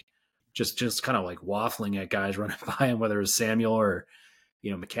knees, like just kind of like waffling at guys running by him, whether it was Samuel or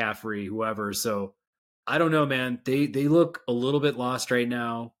McCaffrey, whoever. So I don't know, man. They look a little bit lost right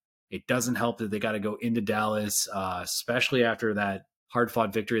now. It doesn't help that they got to go into Dallas, especially after that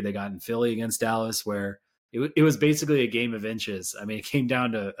hard-fought victory they got in Philly against Dallas, where it was basically a game of inches. I mean, it came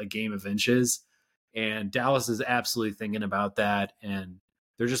down to a game of inches, and Dallas is absolutely thinking about that, and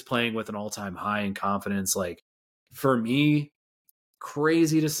they're just playing with an all-time high in confidence. Like, for me,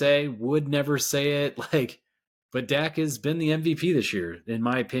 crazy to say, would never say it, like, but Dak has been the MVP this year, in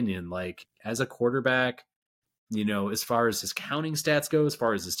my opinion. Like, as a quarterback, as far as his counting stats go, as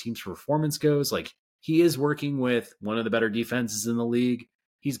far as his team's performance goes, like he is working with one of the better defenses in the league.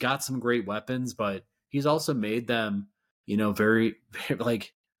 He's got some great weapons, but he's also made them, very, very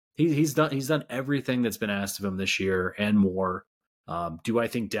like he's done everything that's been asked of him this year and more. Do I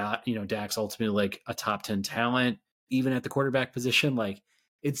think Dak's ultimately like a top 10 talent, even at the quarterback position? Like,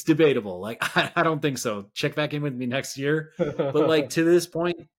 it's debatable. Like I don't think so. Check back in with me next year. But like to this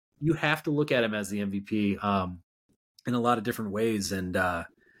point, you have to look at him as the MVP in a lot of different ways. And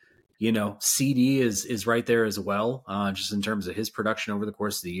CD is right there as well, just in terms of his production over the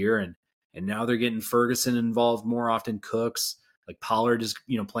course of the year. And now they're getting Ferguson involved more often. Cooks, like Pollard is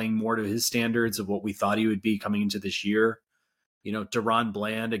playing more to his standards of what we thought he would be coming into this year. Deron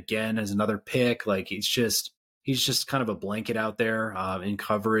Bland again as another pick. Like he's just kind of a blanket out there in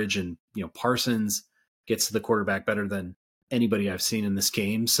coverage. And Parsons gets to the quarterback better than anybody I've seen in this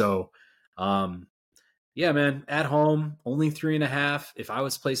game. So yeah, man, at home, only 3.5. If I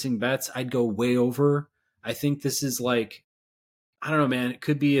was placing bets, I'd go way over. I think this is like, I don't know, man, it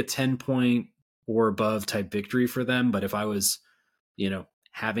could be a 10-point or above type victory for them. But if I was,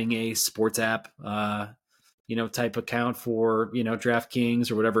 having a sports app, type account for,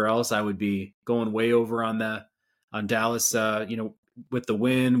 DraftKings or whatever else, I would be going way over on Dallas, with the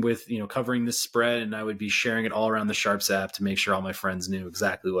win, with, covering the spread. And I would be sharing it all around the Sharps app to make sure all my friends knew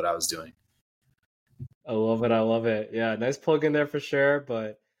exactly what I was doing. I love it. I love it. Yeah, nice plug in there for sure.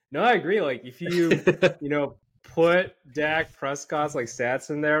 But no, I agree. Like if you, put Dak Prescott's like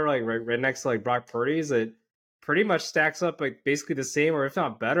stats in there, like right next to like Brock Purdy's, it pretty much stacks up like basically the same, or if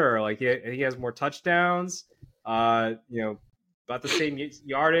not better. Like he has more touchdowns, about the same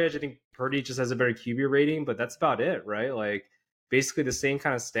yardage. I think Purdy just has a better QB rating, but that's about it, right? Like basically the same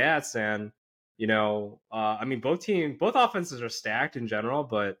kind of stats. And both offenses are stacked in general,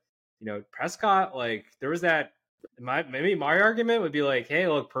 but Prescott, like there was that. Maybe my argument would be like, hey,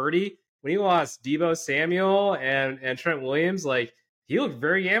 look, Purdy, when he lost Debo Samuel and Trent Williams, like he looked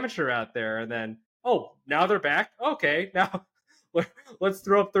very amateur out there. And then, now they're back. Okay, now let's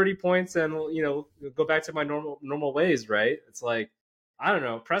throw up 30 points and go back to my normal ways, right? It's like, I don't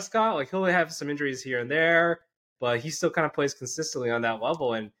know, Prescott, like he'll have some injuries here and there, but he still kind of plays consistently on that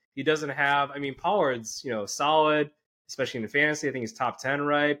level. And he doesn't have, Pollard's solid, especially in the fantasy. I think he's top 10,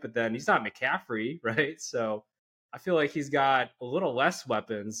 right? But then he's not McCaffrey, right? So I feel like he's got a little less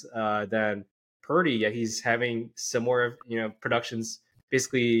weapons than Purdy. Yet he's having similar, productions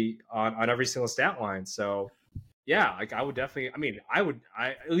basically on every single stat line. So yeah, like I would definitely.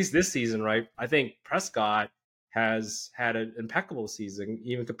 At least this season, right? I think Prescott has had an impeccable season,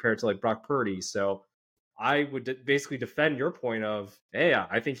 even compared to like Brock Purdy. So I would basically defend your point of, hey,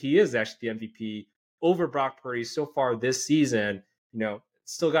 I think he is actually the MVP over Brock Purdy so far this season.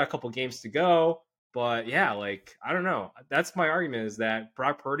 Still got a couple games to go, but yeah, like I don't know. That's my argument, is that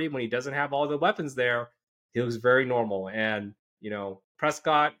Brock Purdy, when he doesn't have all the weapons there, he looks very normal. And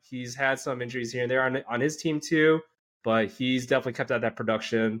Prescott, he's had some injuries here and there on his team too, but he's definitely kept at that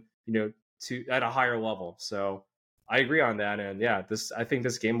production, to at a higher level. So I agree on that. And yeah, I think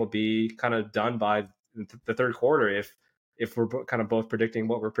this game will be kind of done by the third quarter if we're kind of both predicting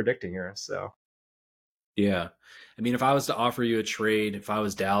what we're predicting here. So yeah, if I was to offer you a trade, if I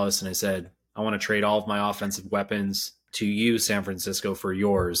was Dallas and I said I want to trade all of my offensive weapons to you, San Francisco, for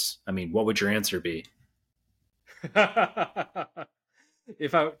yours, what would your answer be?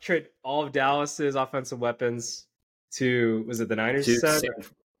 If I trade all of Dallas's offensive weapons to, was it the Niners?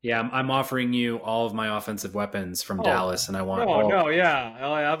 Yeah, I'm offering you all of my offensive weapons from Dallas, and I want. Yeah.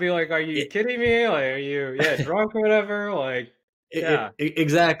 I'll be like, are you kidding me? Like, are you drunk or whatever? Like,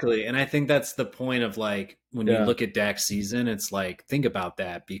 exactly. And I think that's the point of like when you look at Dak's season, it's like think about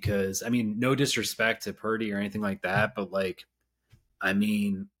that, because no disrespect to Purdy or anything like that, but like,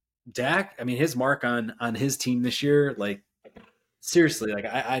 Dak, his mark on his team this year, like seriously, like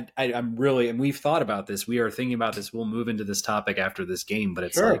I'm really, and we've thought about this. We are thinking about this. We'll move into this topic after this game, but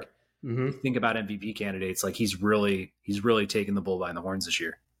it's like, think about MVP candidates. Like he's really taking the bull by the horns this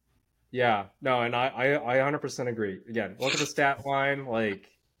year. Yeah, no, and I 100% agree. Again, look at the stat line. Like,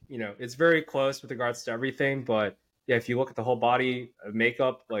 it's very close with regards to everything. But yeah, if you look at the whole body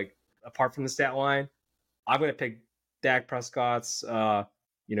makeup, like apart from the stat line, I'm going to pick Dak Prescott's,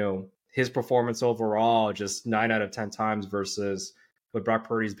 his performance overall, just 9 out of 10 times versus what Brock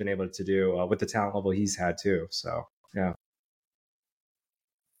Purdy's been able to do with the talent level he's had too. So, yeah.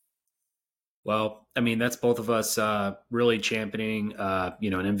 Well, that's both of us really championing, an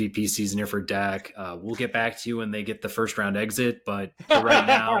MVP season here for Dak. We'll get back to you when they get the first round exit, but for right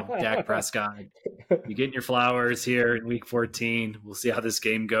now, Dak Prescott, you're getting your flowers here in Week 14. We'll see how this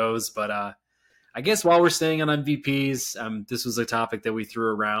game goes, but I guess while we're staying on MVPs, this was a topic that we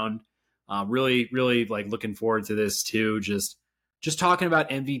threw around. Really, really like looking forward to this too. Just talking about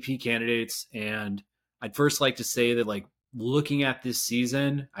MVP candidates, and I'd first like to say that like, looking at this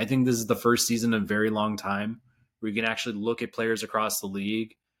season, I think this is the first season in a very long time where you can actually look at players across the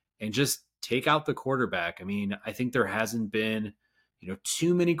league and just take out the quarterback. I think there hasn't been,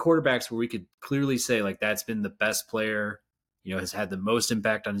 too many quarterbacks where we could clearly say like that's been the best player, has had the most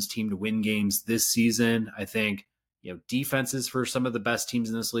impact on his team to win games this season. I think, defenses for some of the best teams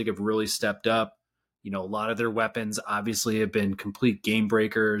in this league have really stepped up. A lot of their weapons obviously have been complete game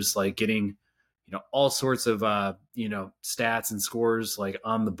breakers, like getting, all sorts of, stats and scores like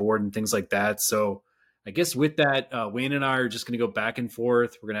on the board and things like that. So I guess with that, Wayne and I are just going to go back and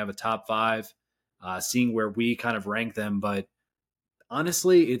forth. We're going to have a top five, seeing where we kind of rank them. But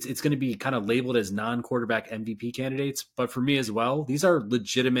honestly, it's going to be kind of labeled as non-quarterback MVP candidates. But for me as well, these are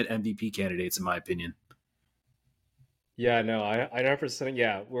legitimate MVP candidates, in my opinion. Yeah, no, I 100%.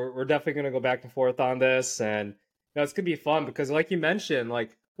 Yeah, we're definitely gonna go back and forth on this, and it's gonna be fun because, like you mentioned,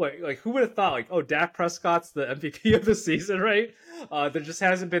 like who would have thought, like, oh, Dak Prescott's the MVP of the season, right? There just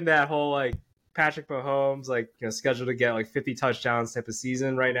hasn't been that whole like Patrick Mahomes like scheduled to get like 50 touchdowns type of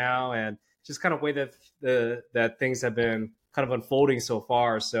season right now, and just kind of way that that things have been kind of unfolding so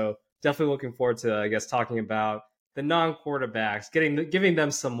far. So definitely looking forward to, I guess, talking about the non-quarterbacks, giving them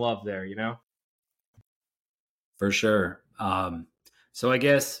some love there, For sure. So I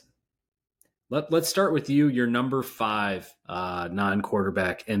guess let's start with you, your number five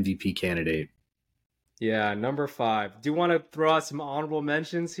non-quarterback MVP candidate. Yeah, number five. Do you want to throw out some honorable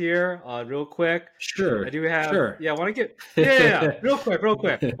mentions here, real quick? I Sure, do have. sure. Yeah, I want to get. Yeah, real quick, real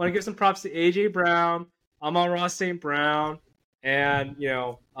quick. Want to give some props to AJ Brown, Amon-Ra St. Brown, and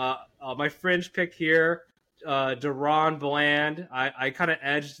my fringe pick here, Deron Bland. I kind of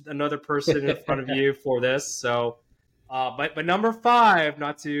edged another person in front of you for this. So, but number five,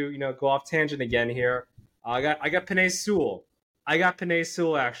 not to go off tangent again here. I got Penei Sewell. I got Penei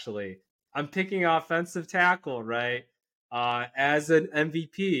Sewell actually. I'm picking offensive tackle, right? As an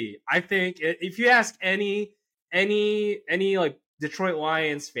MVP. I think if you ask any like Detroit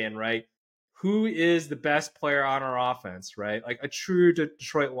Lions fan, right, who is the best player on our offense, right? Like a true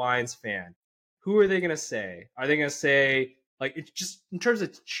Detroit Lions fan, who are they gonna say? Are they gonna say like it's just in terms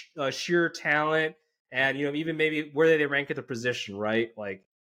of sheer talent and even maybe where they rank at the position, right? Like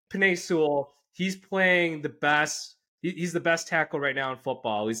Penei Sewell, he's playing the best. He's the best tackle right now in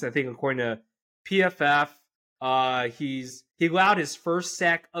football. At least I think according to PFF. He allowed his first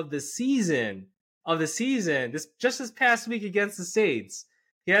sack of the season. This past week against the Saints.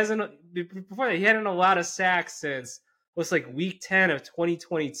 He hasn't before that. He hadn't allowed a sack since looks like week 10 of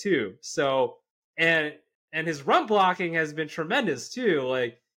 2022. So and his run blocking has been tremendous too.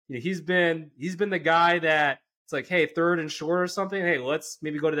 Like he's been the guy that it's like, hey, third and short or something. Hey, let's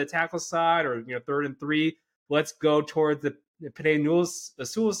maybe go to the tackle side, or third and three. Let's go towards the Penei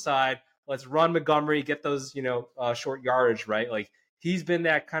Sewell side. Let's run Montgomery, get those short yardage, right? Like he's been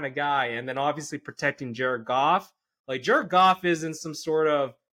that kind of guy, and then obviously protecting Jared Goff. Like Jared Goff isn't some sort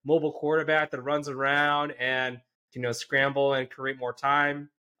of mobile quarterback that runs around and scramble and create more time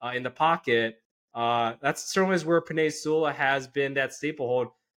in the pocket. That's certainly where Penei Sewell has been that staple hold,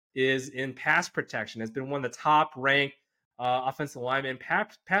 is in pass protection. Has been one of the top ranked offensive linemen in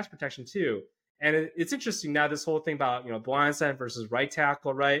pass protection too. And it's interesting now, this whole thing about blindside versus right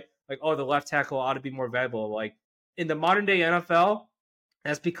tackle, right? Like, oh, the left tackle ought to be more valuable. Like in the modern day NFL,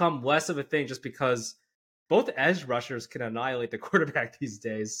 that's become less of a thing just because both edge rushers can annihilate the quarterback these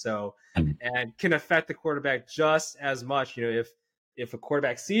days. So and can affect the quarterback just as much. If a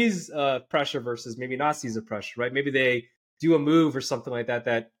quarterback sees pressure versus maybe not sees a pressure, right? Maybe they do a move or something like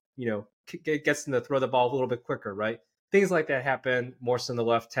that gets them to throw the ball a little bit quicker, right? Things like that happen more so in the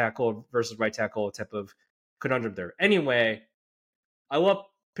left tackle versus right tackle type of conundrum there. Anyway, I love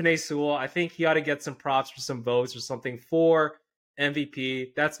Penei Sewell. I think he ought to get some props or some votes or something for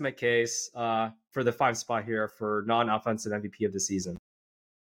MVP. That's my case for the 5 spot here for non-offensive MVP of the season.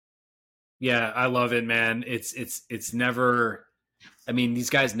 Yeah, I love it, man. It's never. I mean, these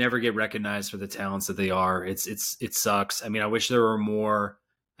guys never get recognized for the talents that they are. It sucks. I mean, I wish there were more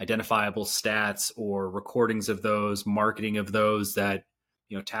identifiable stats or recordings of those, marketing of those that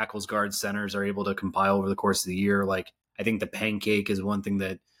tackles, guards, centers are able to compile over the course of the year. Like I think the pancake is one thing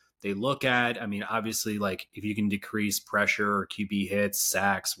that they look at. I mean, obviously, like if you can decrease pressure or QB hits,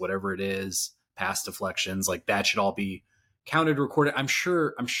 sacks, whatever it is, pass deflections, like that should all be counted, recorded. I'm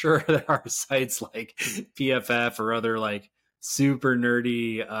sure there are sites like PFF or other like super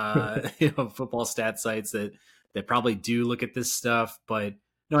nerdy football stat sites that probably do look at this stuff. But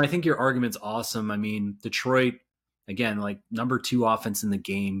no, I think your argument's awesome. I mean, Detroit, again, like number 2 offense in the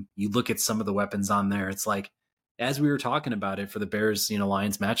game. You look at some of the weapons on there. It's like, as we were talking about it for the Bears,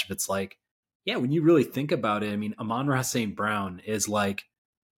 Lions matchup, it's like, yeah, when you really think about it, I mean, Amon-Ra St. Brown is like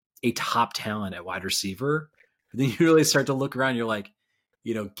a top talent at wide receiver. But then you really start to look around, you're like,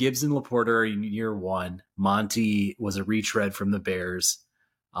 Gibbs and Laporta are in year one. Monty was a retread from the Bears.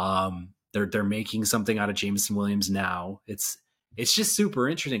 They're making something out of Jameson Williams now. It's just super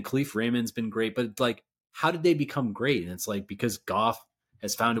interesting. Khalif Raymond's been great, but like, how did they become great? And it's like because Goff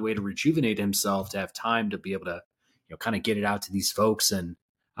has found a way to rejuvenate himself to have time to be able to, kind of get it out to these folks. And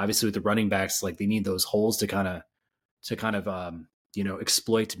obviously with the running backs, like they need those holes to kind of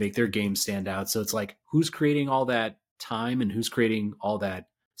exploit to make their game stand out. So it's like who's creating all that time and who's creating all that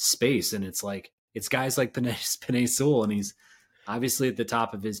space, and it's like it's guys like Penei Sewell, and he's obviously at the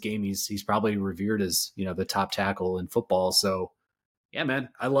top of his game. He's probably revered as the top tackle in football. So yeah, man,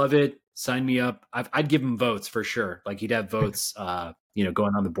 I love it. Sign me up. I'd give him votes for sure. Like he'd have votes, going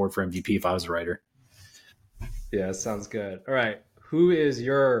on the board for MVP if I was a writer. Yeah, sounds good. All right. Who is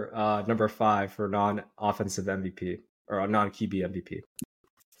your number 5 for non-offensive MVP or a non-QB MVP?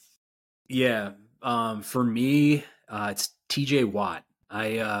 Yeah, for me, it's T.J. Watt.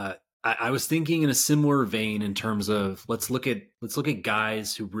 I was thinking in a similar vein in terms of let's look at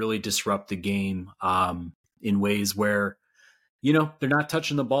guys who really disrupt the game in ways where they're not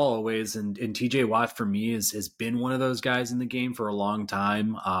touching the ball always. And TJ Watt for me has been one of those guys in the game for a long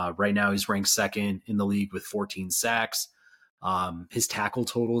time. Right now he's ranked second in the league with 14 sacks. His tackle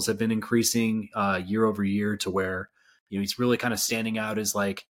totals have been increasing year over year to where, he's really kind of standing out as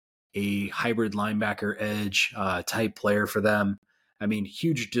like a hybrid linebacker edge type player for them. I mean,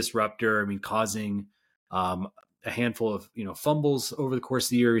 huge disruptor. I mean, causing a handful of fumbles over the course of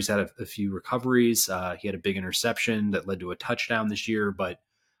the year. He's had a few recoveries. He had a big interception that led to a touchdown this year. But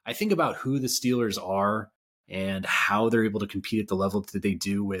I think about who the Steelers are and how they're able to compete at the level that they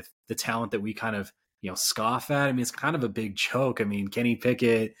do with the talent that we kind of scoff at. I mean, it's kind of a big joke. I mean, Kenny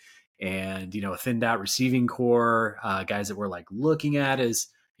Pickett and a thinned out receiving core, guys that we're like looking at as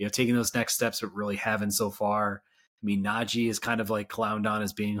taking those next steps, but really haven't so far. I mean, Najee is kind of like clowned on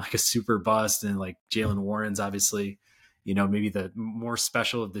as being like a super bust, and like Jalen Warren's obviously, maybe the more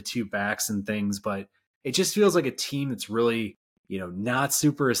special of the two backs and things, but it just feels like a team that's really, not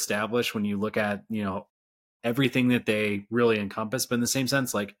super established when you look at, everything that they really encompass. But in the same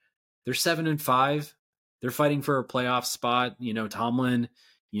sense, like they're 7-5, they're fighting for a playoff spot. Tomlin,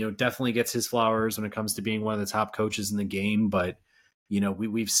 definitely gets his flowers when it comes to being one of the top coaches in the game, but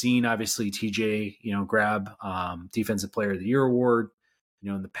we've seen obviously TJ, grab Defensive Player of the Year award,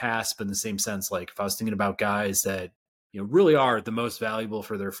 in the past, but in the same sense, like if I was thinking about guys that, really are the most valuable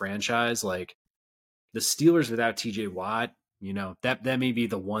for their franchise, like the Steelers without TJ Watt, that may be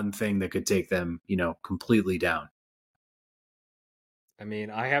the one thing that could take them, completely down. I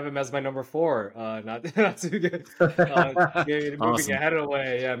mean, I have him as my number 4. Not too good. Maybe moving Awesome. ahead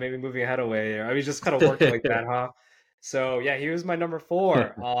away. Yeah, maybe moving ahead away. I mean, just kind of worked like that, huh? So yeah, he was my number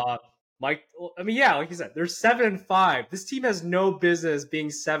 4. Mike. I mean, yeah, like you said, they're 7-5. This team has no business being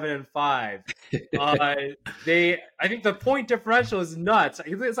 7-5. I think the point differential is nuts. I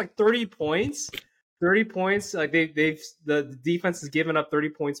think it's like 30 points. 30 points. Like the defense has given up 30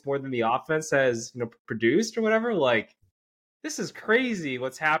 points more than the offense has produced or whatever. Like, this is crazy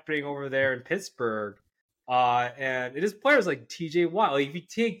what's happening over there in Pittsburgh. And it is players like TJ Watt. Like if you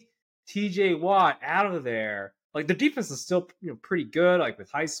take TJ Watt out of there, like the defense is still pretty good, like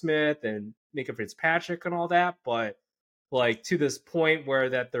with Highsmith and Minka Fitzpatrick and all that. But like to this point where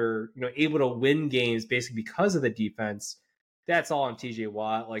that they're able to win games basically because of the defense, that's all on TJ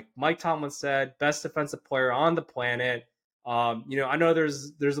Watt. Like Mike Tomlin said, best defensive player on the planet. I know there's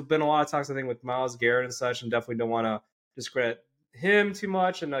been a lot of talks I think with Myles Garrett and such, and definitely don't want to discredit him too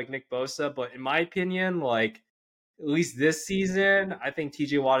much and like Nick Bosa, but in my opinion, like at least this season, I think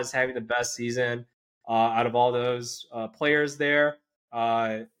TJ Watt is having the best season out of all those players there.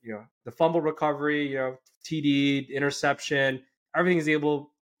 The fumble recovery, TD, interception, everything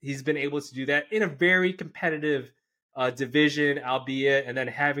he's been able to do that in a very competitive division, albeit, and then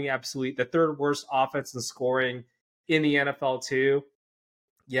having absolutely the third worst offense in scoring in the NFL too.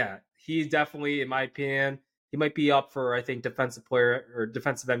 Yeah, he's definitely, in my opinion, he might be up for, I think, defensive player or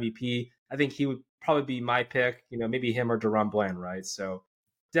defensive MVP. I think he would probably be my pick, maybe him or Deron Bland, right? So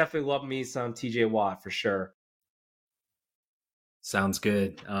definitely love me some TJ Watt for sure. Sounds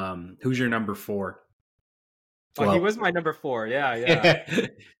good. Who's your number 4? Oh, he was my number 4. Yeah, yeah.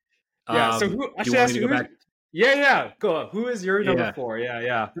 Yeah, so who, I do you should want me ask to you, go back? yeah, go. Who is your number Yeah. 4?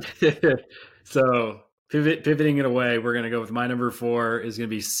 Yeah. So pivoting it away, we're going to go with my number 4 is going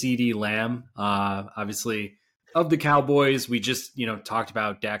to be CD Lamb. Obviously, of the Cowboys, we just talked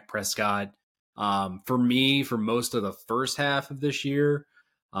about Dak Prescott. For me, for most of the first half of this year,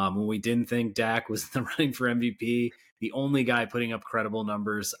 when we didn't think Dak was in the running for MVP, the only guy putting up credible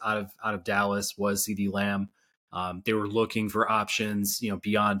numbers out of Dallas was CD Lamb. They were looking for options,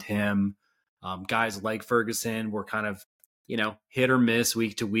 beyond him. Guys like Ferguson were kind of, hit or miss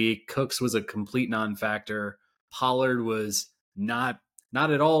week to week. Cooks was a complete non-factor. Pollard was not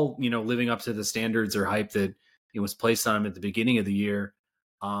at all, living up to the standards or hype that was placed on him at the beginning of the year.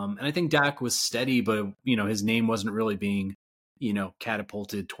 And I think Dak was steady, but his name wasn't really being,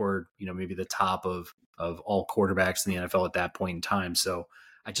 catapulted toward, maybe the top of all quarterbacks in the NFL at that point in time. So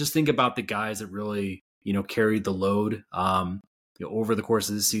I just think about the guys that really, carried the load over the course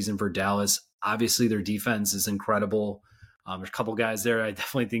of this season for Dallas. Obviously, their defense is incredible. There's a couple guys there I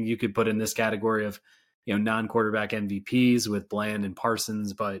definitely think you could put in this category of, non-quarterback MVPs with Bland and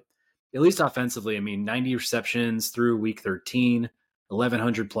Parsons, but at least offensively, 90 receptions through week 13,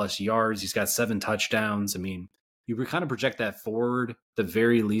 1,100 plus yards. He's got 7 touchdowns. You would kind of project that forward. The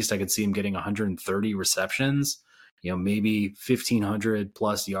very least, I could see him getting 130 receptions, maybe 1,500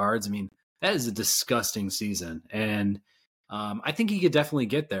 plus yards. That is a disgusting season. And I think he could definitely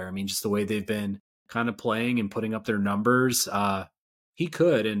get there. Just the way they've been kind of playing and putting up their numbers, he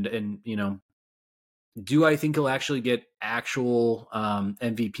could. And do I think he'll actually get actual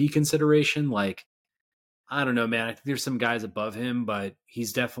MVP consideration? Like, I don't know, man. I think there's some guys above him, but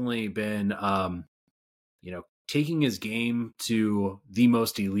he's definitely been, taking his game to the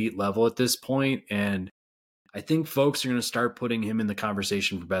most elite level at this point. And I think folks are going to start putting him in the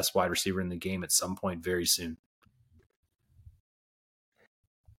conversation for best wide receiver in the game at some point very soon.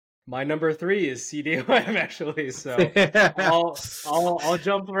 My number 3 is CD Lamb, actually. So I'll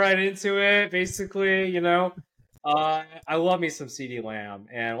jump right into it. Basically, I love me some CD Lamb,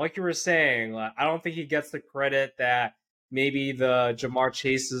 and like you were saying, I don't think he gets the credit that maybe the Jamar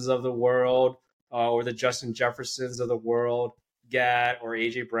Chases of the world or the Justin Jeffersons of the world get, or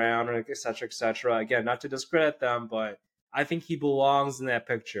AJ Brown, or et cetera, et cetera. Again, not to discredit them, but I think he belongs in that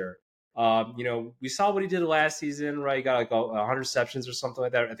picture. We saw what he did last season, right? He got like 100 receptions or something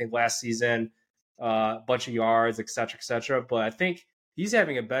like that, I think, last season, a bunch of yards, et cetera, et cetera. But I think he's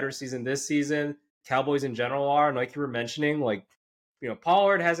having a better season this season. Cowboys in general are, and like you were mentioning, like,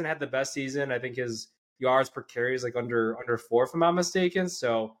 Pollard hasn't had the best season. I think his yards per carry is like under 4, if I'm not mistaken.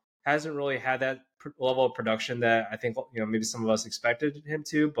 So hasn't really had that level of production that I think, maybe some of us expected him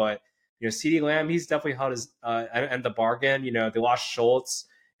to. But CeeDee Lamb, he's definitely held his end the bargain. They lost Schultz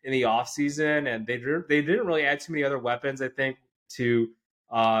in the offseason, and they didn't really add too many other weapons, I think, to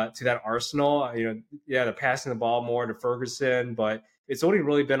that arsenal. They're passing the ball more to Ferguson, but it's only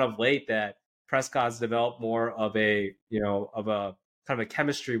really been of late that Prescott's developed more of a kind of a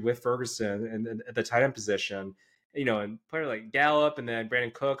chemistry with Ferguson and at the tight end position. And player like Gallup and then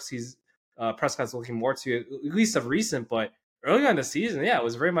Brandon Cooks, he's Prescott's looking more to, at least of recent, but early on the season, it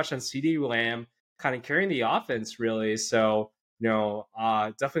was very much on CeeDee Lamb kind of carrying the offense, really. So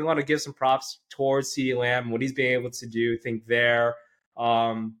definitely want to give some props towards CeeDee Lamb, what he's been able to do, think there.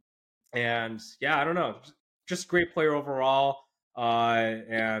 And yeah, I don't know, just great player overall.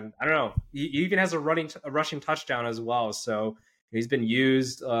 And I don't know, he even has a rushing touchdown as well. So he's been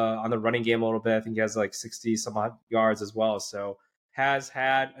used on the running game a little bit. I think he has like 60 some odd yards as well. So has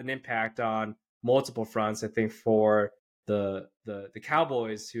had an impact on multiple fronts, I think, for the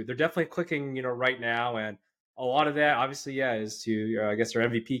Cowboys, who they're definitely clicking, right now. And a lot of that, obviously, is to, I guess, their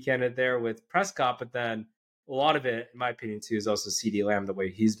MVP candidate there with Prescott. But then a lot of it, in my opinion, too, is also CeeDee Lamb, the way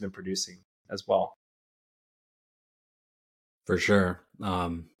he's been producing as well. For sure.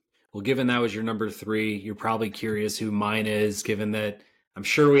 Well, given that was your number 3, you're probably curious who mine is, given that I'm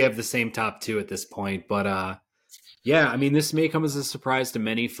sure we have the same top 2 at this point. But this may come as a surprise to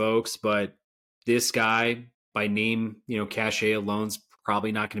many folks, but this guy, by name, cachet alone, is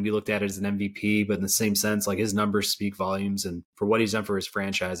probably not going to be looked at as an MVP. But in the same sense, like, his numbers speak volumes, and for what he's done for his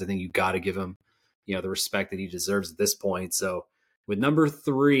franchise, I think you've got to give him, the respect that he deserves at this point. So with number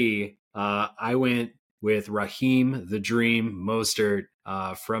 3, I went with Raheem the Dream Mostert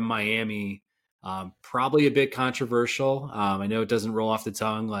from Miami. Probably a bit controversial. I know it doesn't roll off the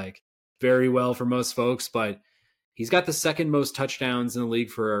tongue like very well for most folks, but he's got the second most touchdowns in the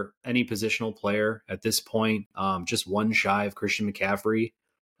league for any positional player at this point, just one shy of Christian McCaffrey.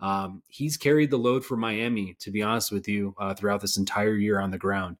 He's carried the load for Miami, to be honest with you, throughout this entire year on the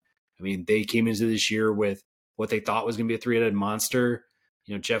ground. They came into this year with what they thought was going to be a 3-headed monster.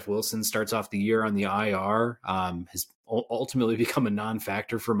 Jeff Wilson starts off the year on the IR, has ultimately become a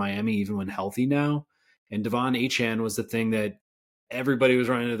non-factor for Miami, even when healthy now. And Devon Achane was the thing that everybody was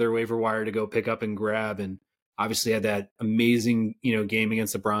running to their waiver wire to go pick up and grab. And obviously had that amazing, game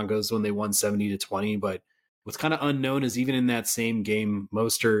against the Broncos when they won 70-20. But what's kind of unknown is even in that same game,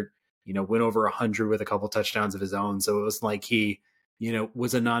 Mostert, went over 100 with a couple touchdowns of his own. So it was like he,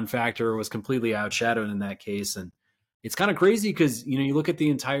 was a non-factor, was completely outshadowed in that case. And it's kind of crazy because, you look at the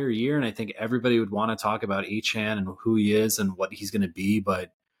entire year and I think everybody would want to talk about Achan and who he is and what he's going to be.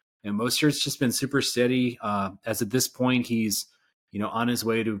 But most years it's just been super steady. As at this point, he's, on his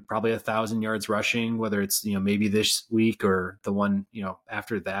way to probably 1,000 yards rushing, whether it's, maybe this week or the one,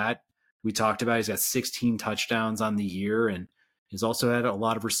 after that. We talked about he's got 16 touchdowns on the year and he's also had a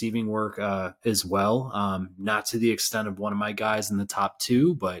lot of receiving work as well. Not to the extent of one of my guys in the top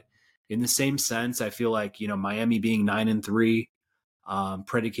two, but in the same sense, I feel like, Miami being 9-3,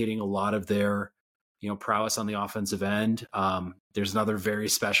 predicating a lot of their, prowess on the offensive end. There's another very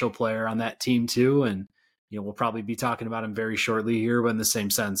special player on that team too. And, we'll probably be talking about him very shortly here, but in the same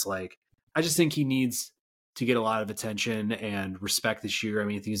sense, like, I just think he needs to get a lot of attention and respect this year. I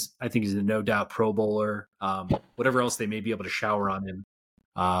mean, I think he's a no doubt Pro Bowler. Whatever else they may be able to shower on him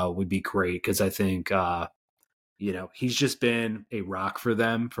would be great. Cause I think, he's just been a rock for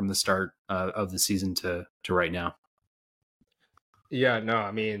them from the start of the season to right now. Yeah, no,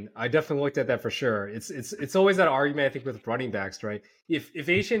 I mean, I definitely looked at that for sure. It's always that argument, I think, with running backs, right? If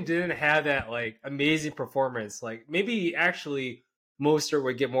Asian didn't have that like amazing performance, like maybe actually Mostert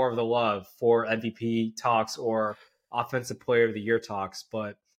would get more of the love for MVP talks or Offensive Player of the Year talks.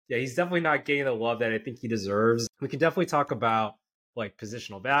 But yeah, he's definitely not getting the love that I think he deserves. We can definitely talk about like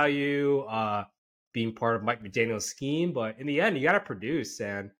positional value, being part of Mike McDaniel's scheme, but in the end, you got to produce,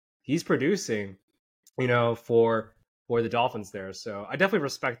 and he's producing, for the Dolphins there. So I definitely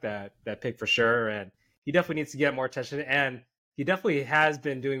respect that pick for sure, and he definitely needs to get more attention, and he definitely has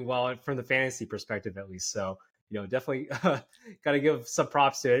been doing well from the fantasy perspective at least. So definitely got to give some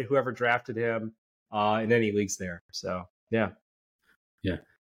props to it, whoever drafted him in any leagues there. So yeah. I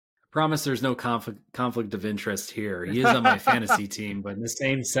promise there's no conflict of interest here. He is on my fantasy team, but in the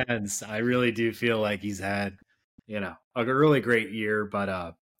same sense, I really do feel like he's had, a really great year.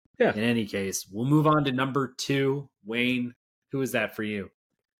 But in any case, we'll move on to number 2. Wayne, who is that for you?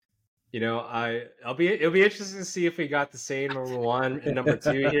 It'll be interesting to see if we got the same number 1 and number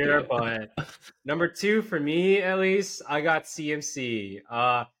 2 here, but number 2 for me at least, I got CMC.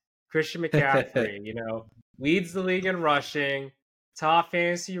 Christian McCaffrey, leads the league in rushing, top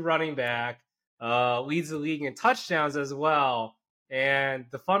fantasy running back, leads the league in touchdowns as well. And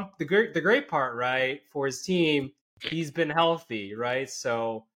the great part, right, for his team, he's been healthy, right?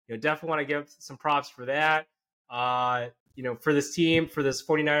 So definitely want to give some props for that. For this team, for this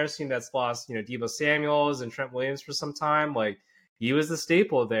 49ers team that's lost, Deebo Samuels and Trent Williams for some time, like he was the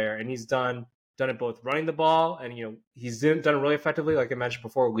staple there, and he's done it both running the ball and he's done it really effectively, like I mentioned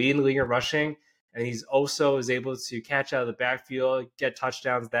before, leading the league in rushing, and he's also is able to catch out of the backfield, get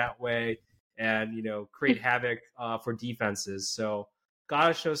touchdowns that way, and create havoc for defenses. So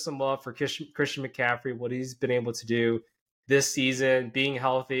gotta show some love for Christian McCaffrey, what he's been able to do this season, being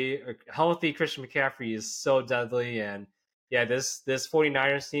healthy. Christian McCaffrey is so deadly, and yeah, this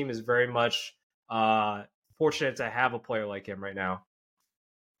 49ers team is very much fortunate to have a player like him right now.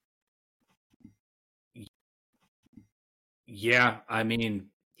 Yeah, I mean,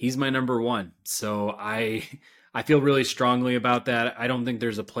 he's my number 1. So I feel really strongly about that. I don't think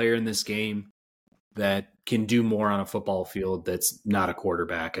there's a player in this game that can do more on a football field that's not a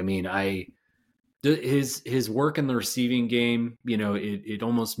quarterback. I mean, his work in the receiving game, it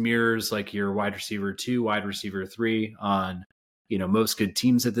almost mirrors like your wide receiver 2, wide receiver 3 on, most good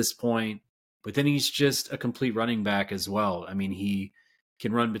teams at this point. But then he's just a complete running back as well. I mean, he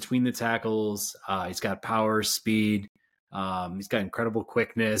can run between the tackles. He's got power, speed. He's got incredible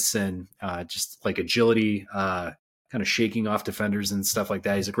quickness and just like agility, kind of shaking off defenders and stuff like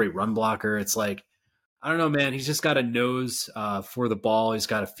that. He's a great run blocker. It's like, I don't know, man. He's just got a nose for the ball. He's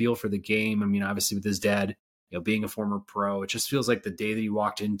got a feel for the game. I mean, obviously with his dad, being a former pro, it just feels like the day that he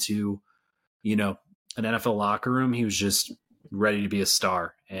walked into, an NFL locker room, he was just ready to be a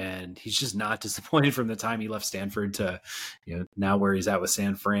star. And he's just not disappointed from the time he left Stanford to, now where he's at with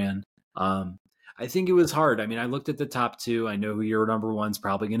San Fran. I think it was hard. I mean, I looked at the top 2. I know who your number 1's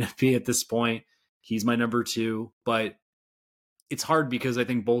probably going to be at this point. He's my number 2, but it's hard because I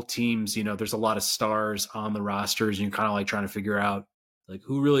think both teams, there's a lot of stars on the rosters, and you're kind of like trying to figure out like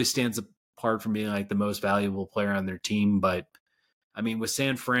who really stands apart from being like the most valuable player on their team. But I mean, with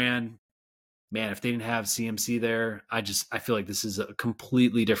San Fran, man, if they didn't have CMC there, I feel like this is a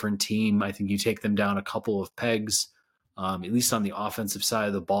completely different team. I think you take them down a couple of pegs, at least on the offensive side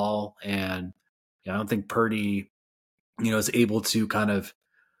of the ball. And I don't think Purdy, is able to kind of,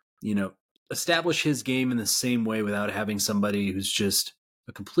 establish his game in the same way without having somebody who's just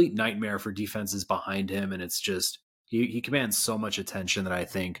a complete nightmare for defenses behind him. And it's just, he commands so much attention that I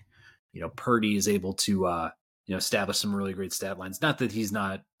think, Purdy is able to, establish some really great stat lines. Not that he's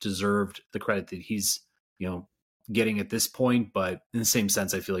not deserved the credit that he's, getting at this point, but in the same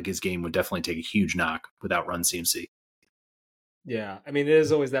sense, I feel like his game would definitely take a huge knock without Run CMC. Yeah, I mean, it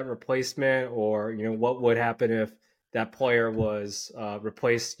is always that replacement, or what would happen if that player was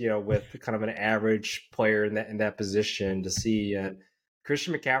replaced, with kind of an average player in that position to see. And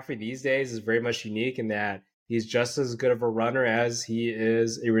Christian McCaffrey these days is very much unique in that he's just as good of a runner as he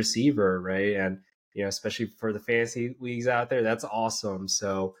is a receiver, right? And especially for the fantasy leagues out there, that's awesome.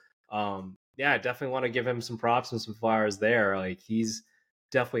 So, yeah, I definitely want to give him some props and some flowers there. Like he's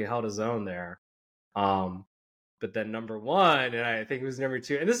definitely held his own there. Um, but then number one, and I think it was number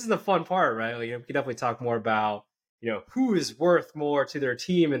two. And this is the fun part, right? Like, we can definitely talk more about, who is worth more to their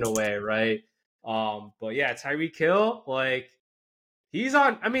team in a way, right? But yeah, Tyreek Hill, like he's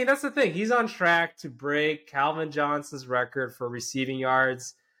on. I mean, that's the thing. He's on track to break Calvin Johnson's record for receiving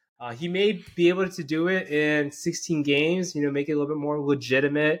yards. He may be able to do it in 16 games. Make it a little bit more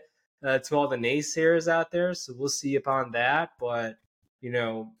legitimate to all the naysayers out there. So we'll see upon that. But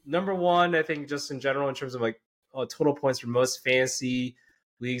number one, I think just in general, in terms of like total points for most fantasy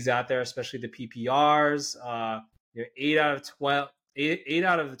leagues out there, especially the PPRs. 8 out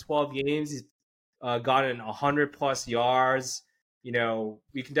of the 12 games, he's gotten 100 plus yards. We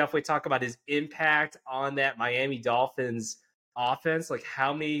can definitely talk about his impact on that Miami Dolphins offense. Like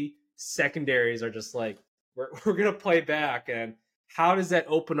how many secondaries are just like, we're going to play back, and how does that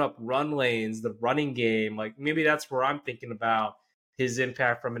open up run lanes, the running game? Like maybe that's where I'm thinking about his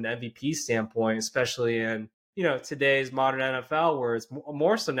impact from an MVP standpoint, especially in, today's modern NFL, where it's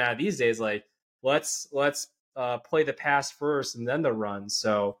more so now these days, like let's play the pass first and then the run.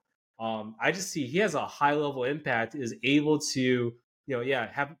 So I just see he has a high level impact, is able to,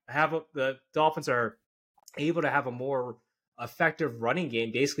 the Dolphins are able to have a more effective running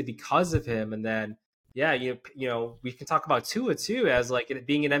game basically because of him. And then, yeah, we can talk about Tua too as like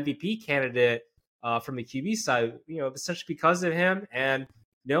being an MVP candidate from the QB side, essentially because of him. And,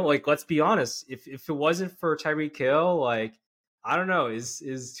 like, let's be honest, if it wasn't for Tyreek Hill, like, I don't know,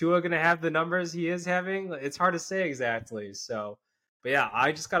 is Tua going to have the numbers he is having? It's hard to say exactly. So, but yeah,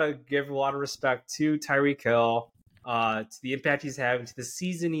 I just got to give a lot of respect to Tyreek Hill, to the impact he's having, to the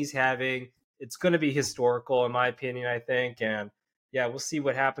season he's having. It's going to be historical, in my opinion, I think. And yeah, we'll see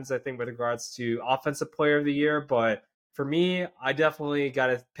what happens, I think, with regards to Offensive Player of the Year. But for me, I definitely got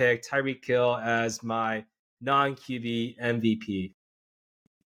to pick Tyreek Hill as my non QB MVP.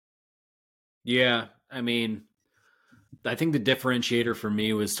 Yeah, I mean, I think the differentiator for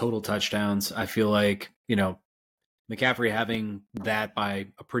me was total touchdowns. I feel like, McCaffrey having that by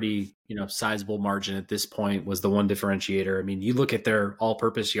a pretty, sizable margin at this point was the one differentiator. I mean, you look at their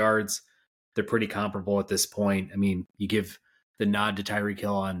all-purpose yards, they're pretty comparable at this point. I mean, you give the nod to Tyreek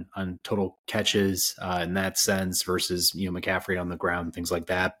Hill on total catches in that sense versus, McCaffrey on the ground and things like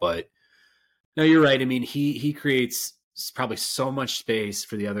that. But no, you're right. I mean, he creates probably so much space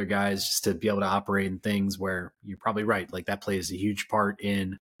for the other guys just to be able to operate in things where you're probably right. Like that plays a huge part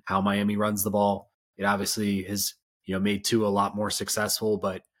in how Miami runs the ball. It obviously has, made Tua a lot more successful.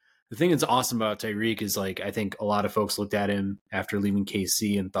 But the thing that's awesome about Tyreek is like, I think a lot of folks looked at him after leaving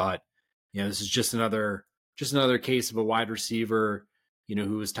KC and thought, this is just another case of a wide receiver,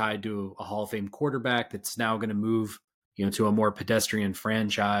 who was tied to a Hall of Fame quarterback that's now going to move to a more pedestrian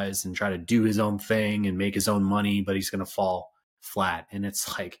franchise and try to do his own thing and make his own money, but he's going to fall flat. And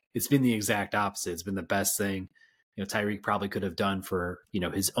it's like, it's been the exact opposite. It's been the best thing, Tyreek probably could have done for,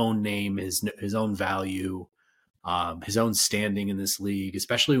 his own name, his own value, his own standing in this league,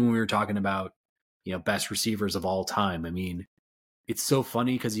 especially when we were talking about, best receivers of all time. I mean, it's so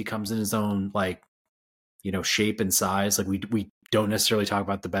funny because he comes in his own, like, shape and size. Like we don't necessarily talk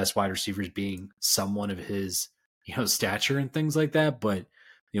about the best wide receivers being someone of his, stature and things like that. But,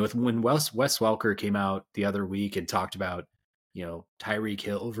 when Wes Welker came out the other week and talked about, Tyreek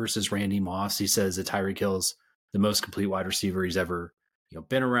Hill versus Randy Moss, he says that Tyreek Hill's the most complete wide receiver he's ever,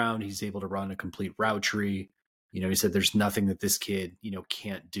 been around. He's able to run a complete route tree. He said there's nothing that this kid,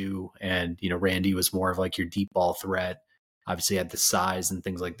 can't do. And, Randy was more of like your deep ball threat, obviously had the size and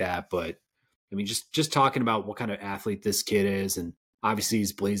things like that. But I mean, just talking about what kind of athlete this kid is, and obviously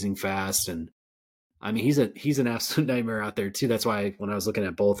he's blazing fast, and I mean he's an absolute nightmare out there too. That's why when I was looking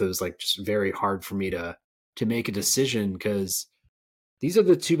at both, it was like just very hard for me to make a decision because these are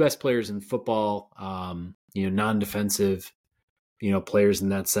the two best players in football. Non-defensive, players in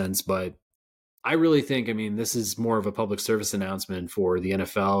that sense. But I really think, I mean, this is more of a public service announcement for the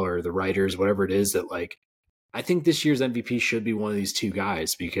NFL or the writers, whatever it is, that like I think this year's MVP should be one of these two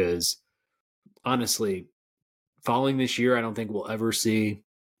guys because honestly, following this year, I don't think we'll ever see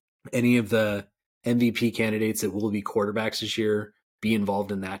any of the MVP candidates that will be quarterbacks this year be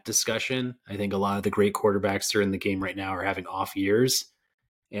involved in that discussion. I think a lot of the great quarterbacks that are in the game right now are having off years.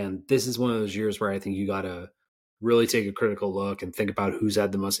 And this is one of those years where I think you got to really take a critical look and think about who's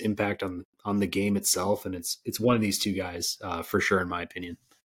had the most impact on the game itself. And it's one of these two guys for sure, in my opinion.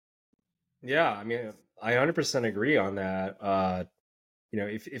 Yeah, I mean, I 100% agree on that.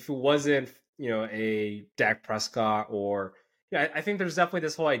 If it wasn't, a Dak Prescott or yeah, I think there's definitely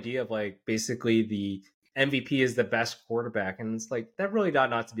this whole idea of like basically the MVP is the best quarterback, and it's like that really got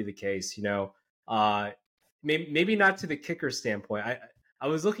not to be the case. Uh, maybe not to the kicker standpoint. I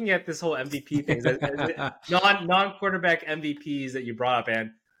was looking at this whole MVP thing as non quarterback MVPs that you brought up,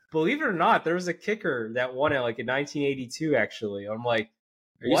 and believe it or not, there was a kicker that won it like in 1982. Actually, I'm like,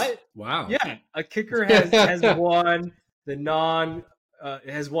 what? Wow. Yeah, a kicker has won the non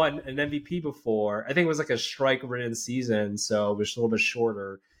has won an MVP before. I think it was like a strike-ridden season, so it was a little bit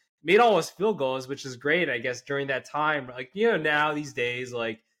shorter. Made all his field goals, which is great, I guess, during that time. Like now these days,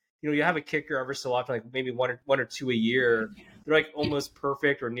 like you have a kicker every so often, like maybe one or two a year. They're like almost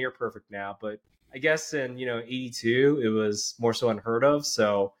perfect or near perfect now, but I guess in '82 it was more so unheard of.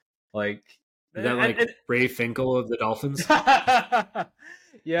 So like, is that like Ray Finkel of the Dolphins?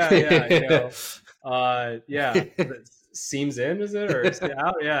 yeah. Yeah. Seams in, is it, or is it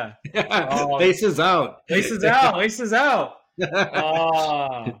out? Yeah. Laces out. Laces out. Laces out.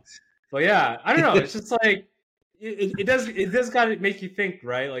 But yeah, I don't know. It's just like it does got to make you think,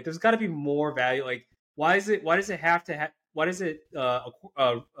 right? Like there's got to be more value. Like why does it have to have? Why does it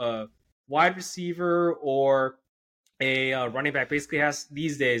a wide receiver or a running back basically has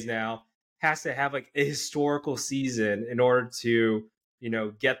these days now has to have like a historical season in order to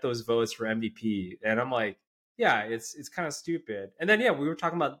get those votes for MVP? And I'm like, yeah, it's kind of stupid. And then yeah, we were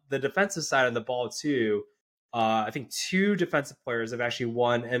talking about the defensive side of the ball too. I think two defensive players have actually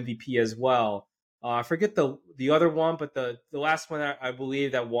won MVP as well. I forget the other one, but the last one I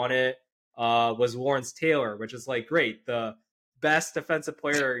believe that won it was Lawrence Taylor, which is like great, the best defensive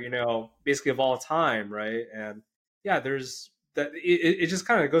player basically of all time, right? And yeah, there's that. It just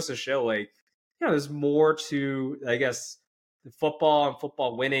kind of goes to show like there's more to, I guess, football and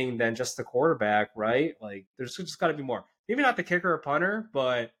football winning than just the quarterback, right? Like there's just got to be more. Maybe not the kicker or punter,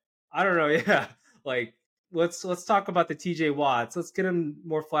 but I don't know. Yeah, like let's talk about the TJ Watts. Let's get him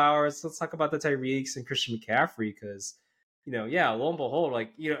more flowers. Let's talk about the Tyreeks and Christian McCaffrey because yeah, lo and behold,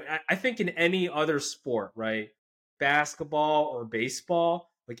 like I think in any other sport, right, basketball or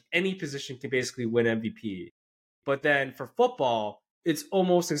baseball, like any position can basically win MVP. But then for football, it's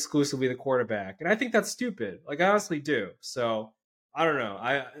almost exclusively the quarterback, and I think that's stupid. Like I honestly do. So I don't know.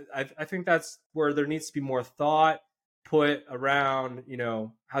 I think that's where there needs to be more thought put around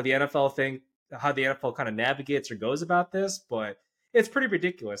how the NFL kind of navigates or goes about this. But it's pretty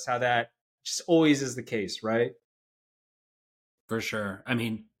ridiculous how that just always is the case, right? For sure. I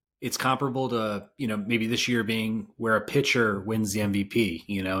mean, it's comparable to, maybe this year being where a pitcher wins the MVP,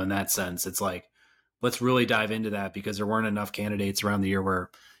 in that sense. It's like, let's really dive into that because there weren't enough candidates around the year where,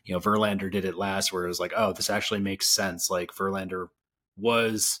 Verlander did it last, where it was like, oh, this actually makes sense. Like Verlander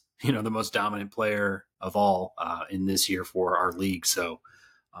was, the most dominant player of all in this year for our league. So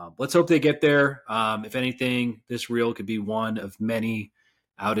let's hope they get there. If anything, this reel could be one of many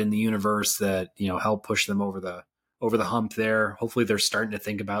out in the universe that, help push them over the hump there. Hopefully they're starting to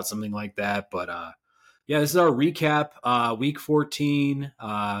think about something like that. But yeah, this is our recap, week 14.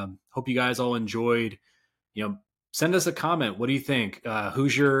 Hope you guys all enjoyed. Send us a comment. What do you think?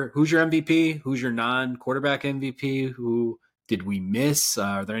 Who's your MVP? Who's your non-quarterback MVP? Who did we miss?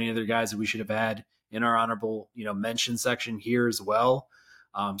 Are there any other guys that we should have had in our honorable, mention section here as well?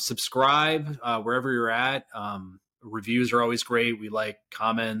 Subscribe wherever you're at. Reviews are always great. We like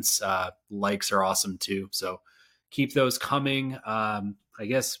comments. Likes are awesome too. So keep those coming. I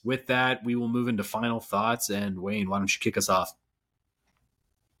guess with that, we will move into final thoughts. And Wayne, why don't you kick us off?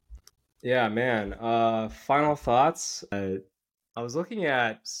 Yeah, man. Final thoughts. I was looking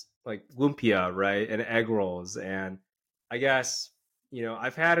at like lumpia, right, and egg rolls, and I guess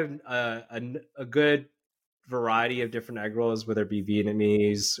I've had a good variety of different egg rolls, whether it be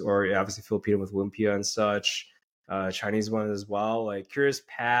Vietnamese or obviously Filipino with lumpia and such, Chinese ones as well. Like, curious,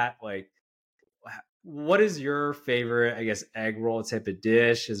 Pat, like, what is your favorite, I guess, egg roll type of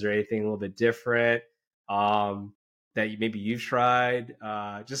dish? Is there anything a little bit different that maybe you've tried?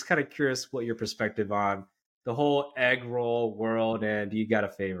 Just kind of curious what your perspective on the whole egg roll world, and do you got a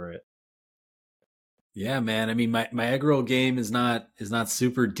favorite? Yeah, man. I mean, my egg roll game is not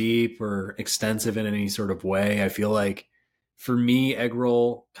super deep or extensive in any sort of way. I feel like for me, egg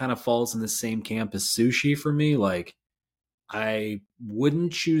roll kind of falls in the same camp as sushi for me. Like I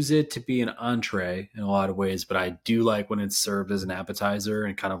wouldn't choose it to be an entree in a lot of ways, but I do like when it's served as an appetizer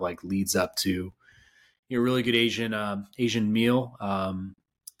and kind of like leads up to really good Asian meal. I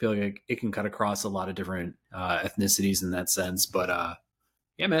feel like it can cut across a lot of different ethnicities in that sense. But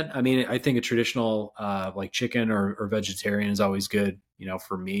yeah, man. I mean, I think a traditional like chicken or vegetarian is always good.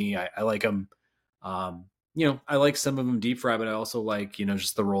 For me, I like them. I like some of them deep fried, but I also like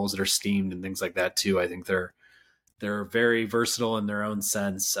just the rolls that are steamed and things like that too. I think they're very versatile in their own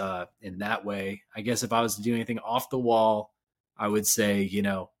sense in that way. I guess if I was to do anything off the wall, I would say,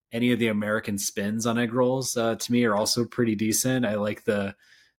 any of the American spins on egg rolls to me are also pretty decent. I like the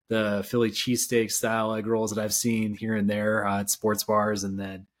Philly cheesesteak style egg rolls that I've seen here and there at sports bars. And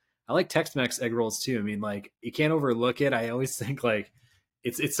then I like Tex-Mex egg rolls too. I mean, like you can't overlook it. I always think like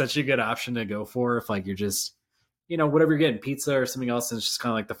it's such a good option to go for if like you're just, whatever you're getting, pizza or something else, and it's just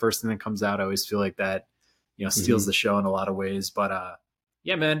kind of like the first thing that comes out. I always feel like that steals the show in a lot of ways. But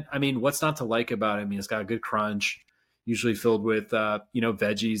yeah, man, I mean, what's not to like about it? I mean, it's got a good crunch, usually filled with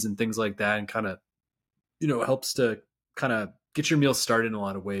veggies and things like that, and kind of helps to kind of get your meal started in a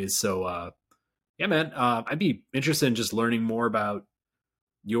lot of ways. So yeah, man, I'd be interested in just learning more about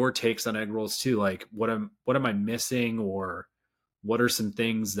your takes on egg rolls too. Like what am I missing, or what are some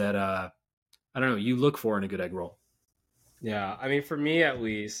things that I don't know you look for in a good egg roll? Yeah, I mean, for me at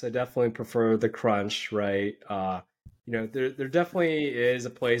least, I definitely prefer the crunch, right? There definitely is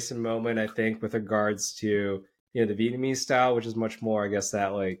a place and moment, I think, with regards to the Vietnamese style, which is much more, I guess,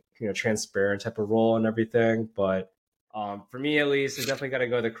 that like transparent type of roll and everything. But for me at least, I definitely got to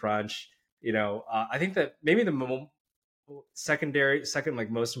go the crunch. I think that maybe the second like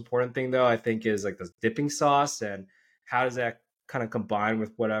most important thing though I think is like the dipping sauce, and how does that kind of combine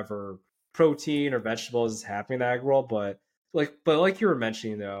with whatever protein or vegetables is happening in the egg roll. But like you were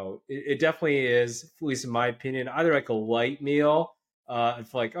mentioning though, it definitely is, at least in my opinion, either like a light meal.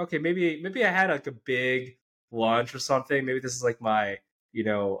 It's like, okay, maybe I had like a big lunch or something, maybe this is like my you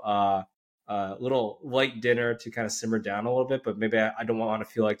know little light dinner to kind of simmer down a little bit, but maybe I don't want to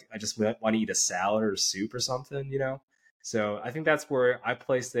feel like I just want to eat a salad or a soup or something. So I think that's where I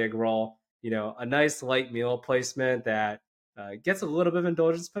place the egg roll. A nice light meal placement that gets a little bit of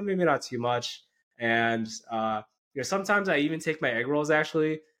indulgence, but maybe not too much. And sometimes I even take my egg rolls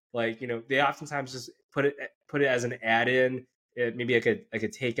actually. Like they oftentimes just put it as an add-in, maybe like a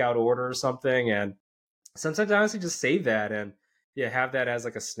takeout order or something. And sometimes I honestly just save that and yeah, have that as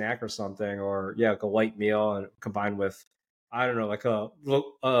like a snack or something, or yeah, like a light meal and combined with I don't know, like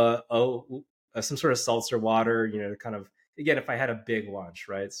some sort of seltzer water, to kind of again if I had a big lunch,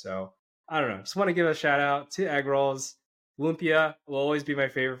 right? So I don't know. Just want to give a shout out to egg rolls. Lumpia will always be my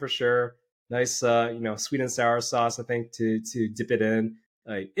favorite for sure. Nice, sweet and sour sauce. I think to dip it in,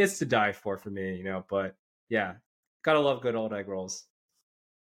 like it's to die for me. But yeah, gotta love good old egg rolls.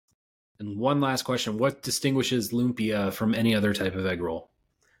 And one last question: what distinguishes lumpia from any other type of egg roll?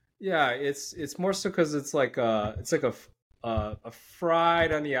 Yeah, it's more so because it's like a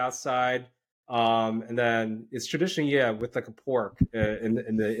fried on the outside, and then it's traditionally with like a pork in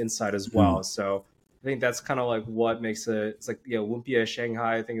the inside as well. Mm. So I think that's kind of like what makes it. It's like lumpia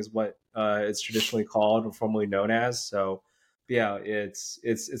Shanghai, I think, is what it's traditionally called or formerly known as. So yeah,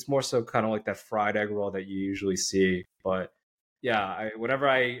 it's more so kind of like that fried egg roll that you usually see. But yeah, whenever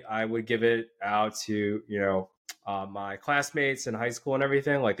I would give it out to my classmates in high school and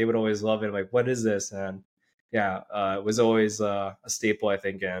everything, like they would always love it. Like, what is this? And yeah, it was always a staple, I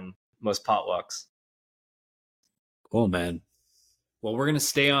think, in most potlucks. Cool, man. Well, we're gonna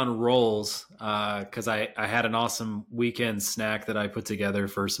stay on rolls because I had an awesome weekend snack that I put together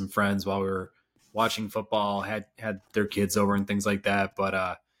for some friends while we were watching football. Had their kids over and things like that.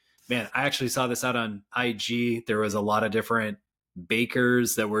 But man, I actually saw this out on IG. There was a lot of different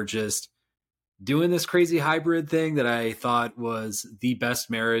bakers that were just doing this crazy hybrid thing that I thought was the best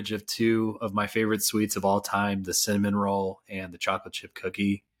marriage of two of my favorite sweets of all time: the cinnamon roll and the chocolate chip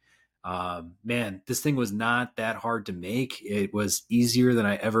cookie. Man, this thing was not that hard to make. It was easier than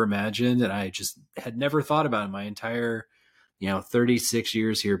I ever imagined, and I just had never thought about it in my entire 36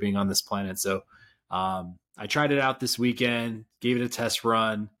 years here being on this planet. So I tried it out this weekend, gave it a test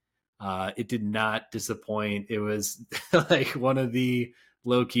run. It did not disappoint. It was like one of the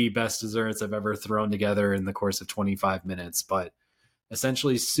low-key best desserts I've ever thrown together in the course of 25 minutes, but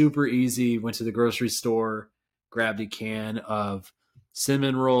essentially super easy. Went to the grocery store, grabbed a can of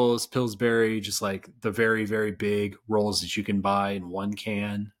cinnamon rolls, Pillsbury, just like the very, very big rolls that you can buy in one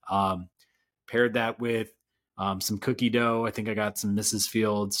can. Paired that with some cookie dough. I think I got some Mrs.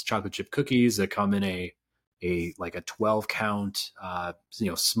 Fields chocolate chip cookies that come in a like a 12 count,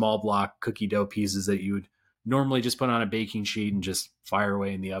 small block cookie dough pieces that you would normally just put on a baking sheet and just fire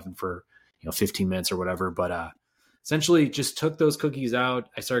away in the oven for 15 minutes or whatever. But essentially, just took those cookies out.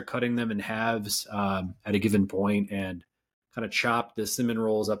 I started cutting them in halves at a given point, and kind of chopped the cinnamon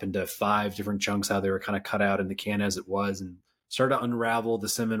rolls up into 5 different chunks how they were kind of cut out in the can as it was, and started to unravel the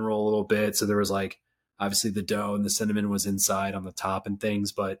cinnamon roll a little bit. So there was like obviously the dough and the cinnamon was inside on the top and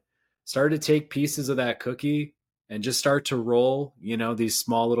things, but started to take pieces of that cookie and just start to roll, these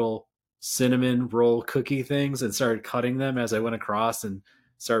small little cinnamon roll cookie things, and started cutting them as I went across and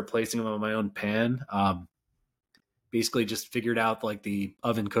started placing them on my own pan. Basically just figured out like the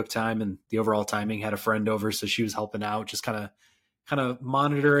oven cook time and the overall timing. Had a friend over, so she was helping out, just kind of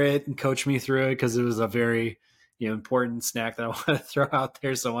monitor it and coach me through it, because it was a very important snack that I want to throw out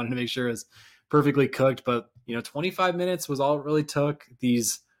there. So I wanted to make sure it was perfectly cooked. But 25 minutes was all it really took.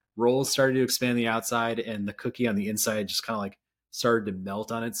 These rolls started to expand the outside, and the cookie on the inside just kind of like started to melt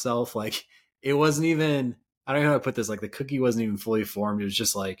on itself. Like it wasn't even, I don't know how to put this, like the cookie wasn't even fully formed. It was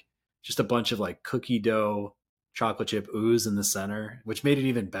just a bunch of like cookie dough chocolate chip ooze in the center, which made it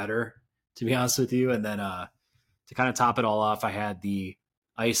even better, to be honest with you. And then to kind of top it all off, I had the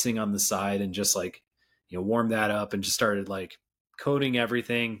icing on the side and just like warmed that up and just started like coating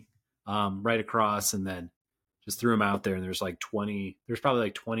everything right across, and then just threw them out there. And there's probably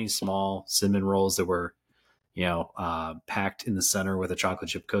like 20 small cinnamon rolls that were packed in the center with a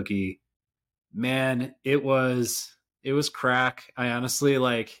chocolate chip cookie. Man, it was crack. I honestly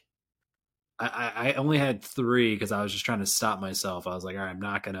like, I only had 3 because I was just trying to stop myself. I was like, all right, I'm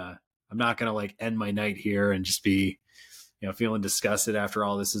not gonna like end my night here and just be, feeling disgusted after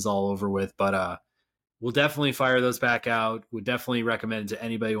all this is all over with. But we'll definitely fire those back out. Would definitely recommend it to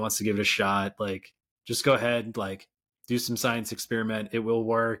anybody who wants to give it a shot. Like, just go ahead, like, do some science experiment. It will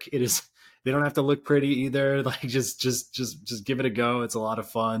work. It is. They don't have to look pretty either. Like, just give it a go. It's a lot of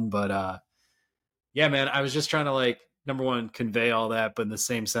fun. But yeah, man, I was just trying to like, number one, convey all that, but in the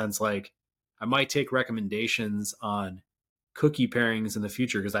same sense, like, I might take recommendations on cookie pairings in the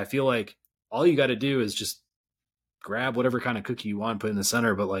future, because I feel like all you got to do is just grab whatever kind of cookie you want, put in the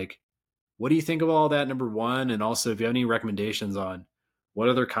center. But like, what do you think of all that, number one? And also, if you have any recommendations on what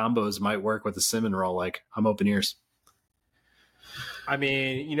other combos might work with the cinnamon roll, like, I'm open ears. I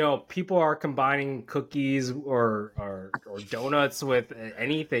mean, people are combining cookies or donuts with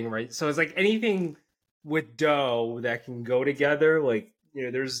anything, right? So it's like anything with dough that can go together. Like,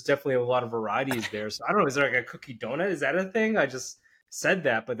 there's definitely a lot of varieties there. So I don't know, is there like a cookie donut? Is that a thing? I just said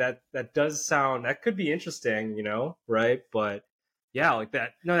that, but that does sound, that could be interesting, right? But yeah, like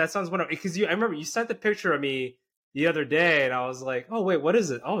that. No, that sounds wonderful. Because I remember you sent the picture of me the other day, and I was like, oh wait, what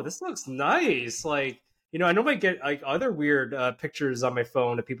is it? Oh, this looks nice. Like, I normally get like other weird pictures on my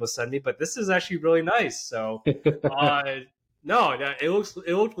phone that people send me, but this is actually really nice. So, uh, no, it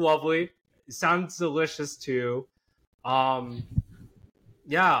looked lovely. It sounds delicious too. Um,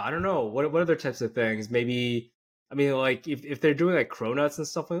 yeah, I don't know what other types of things. Maybe, I mean, like if they're doing like cronuts and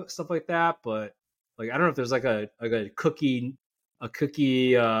stuff like that, but like I don't know if there's like a cookie a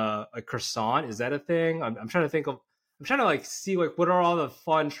croissant. Is that a thing? I'm trying to think of. I'm trying to like see like what are all the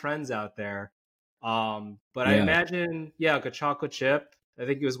fun trends out there. But I Yeah. imagine, yeah, like a chocolate chip. I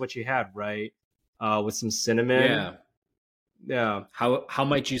think it was what you had, right? With some cinnamon. Yeah. Yeah. How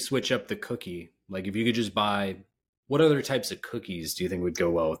might you switch up the cookie? Like, if you could just buy, what other types of cookies do you think would go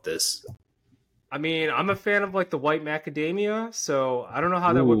well with this? I mean, I'm a fan of like the white macadamia, so I don't know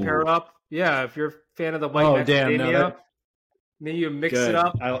how that would pair Ooh. up. Yeah, if you're a fan of the white Oh, damn. No, macadamia, that maybe you mix it good.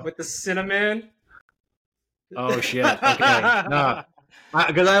 up with the cinnamon. Oh shit. Okay. No,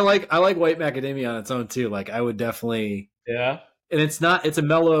 because I like white macadamia on its own too. Like, I would definitely, Yeah. and it's a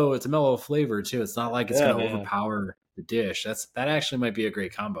mellow flavor too. It's not like it's Yeah, going to man. overpower the dish. That actually might be a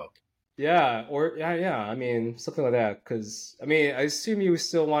great combo. Yeah, or yeah. I mean, something like that. Because I mean, I assume you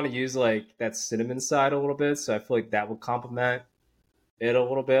still want to use like that cinnamon side a little bit, so I feel like that would complement it a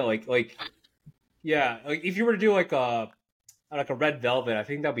little bit. Like yeah, like if you were to do like a red velvet, I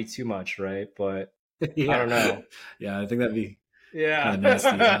think that'd be too much, right? But I don't Yeah. know. Yeah, I think that'd be kind of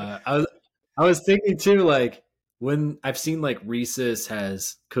nasty. Yeah. I was thinking too, like, when I've seen like Reese's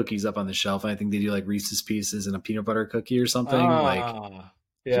has cookies up on the shelf, and I think they do like Reese's Pieces and a peanut butter cookie or something. Like, Ah,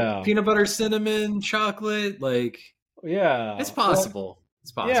 yeah, peanut butter, cinnamon, chocolate. Like, it's yeah. Well, possible.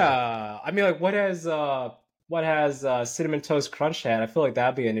 It's possible. yeah. I mean, like, what has cinnamon toast crunch had? I feel like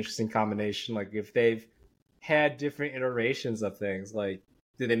that'd be an interesting combination. Like, if they've had different iterations of things, like,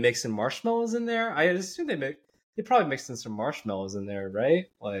 did they mix in marshmallows in there? I assume they probably mixed in some marshmallows in there, right?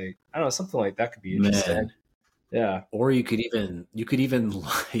 Like, I don't know, something like that could be interesting. Man. Yeah. Or you could even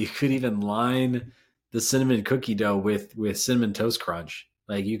line the cinnamon cookie dough with cinnamon toast crunch.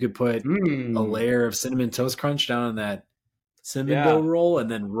 Like you could put a Mm. layer of cinnamon toast crunch down on that cinnamon Yeah. dough roll and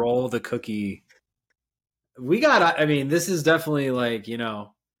then roll the cookie. I mean, this is definitely like,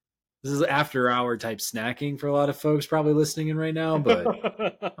 this is after hour type snacking for a lot of folks probably listening in right now, but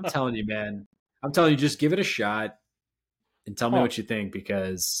I'm telling you, man, I'm telling you, just give it a shot and tell me Huh. what you think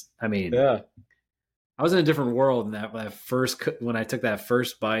because I mean, Yeah. I was in a different world in that first when I took that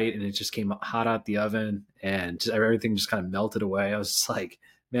first bite and it just came hot out the oven and everything just kind of melted away. I was just like,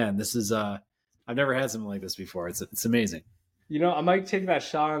 man, this is I've never had something like this before. It's amazing. I might take that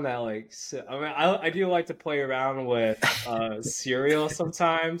shot on that. I mean, I do like to play around with cereal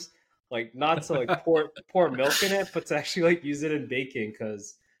sometimes, like not to like pour milk in it, but to actually like use it in baking.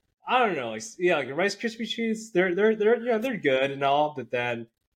 Because I don't know, like yeah, like the Rice Krispie treats, they're they're good and all, but then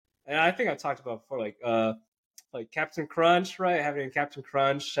and I think I've talked about before, like Captain Crunch, right? Having a Captain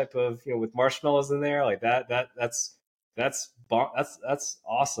Crunch type of with marshmallows in there, like that's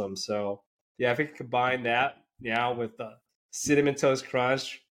awesome. So yeah, if we could combine that with the cinnamon toast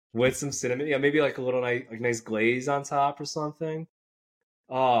crunch with some cinnamon, maybe like a little nice glaze on top or something.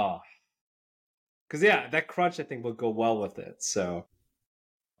 Oh, because yeah, that crunch I think will go well with it. So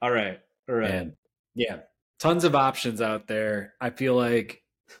all right, all right. And yeah, tons of options out there. I feel like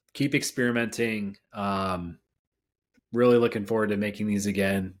keep experimenting. Really looking forward to making these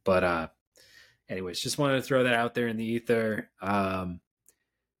again. But anyways, just wanted to throw that out there in the ether.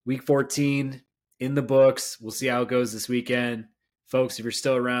 Week 14 in the books. We'll see how it goes this weekend. Folks, if you're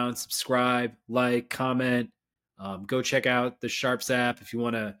still around, subscribe, like, comment. Go check out the Sharps app if you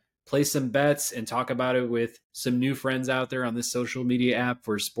want to play some bets and talk about it with some new friends out there on this social media app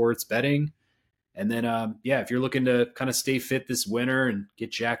for sports betting. And then, yeah, if you're looking to kind of stay fit this winter and get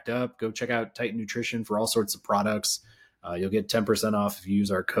jacked up, go check out Titan Nutrition for all sorts of products. You'll get 10% off if you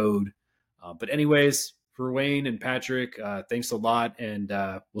use our code. But anyways, for Wayne and Patrick, thanks a lot, and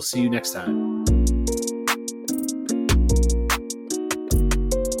we'll see you next time.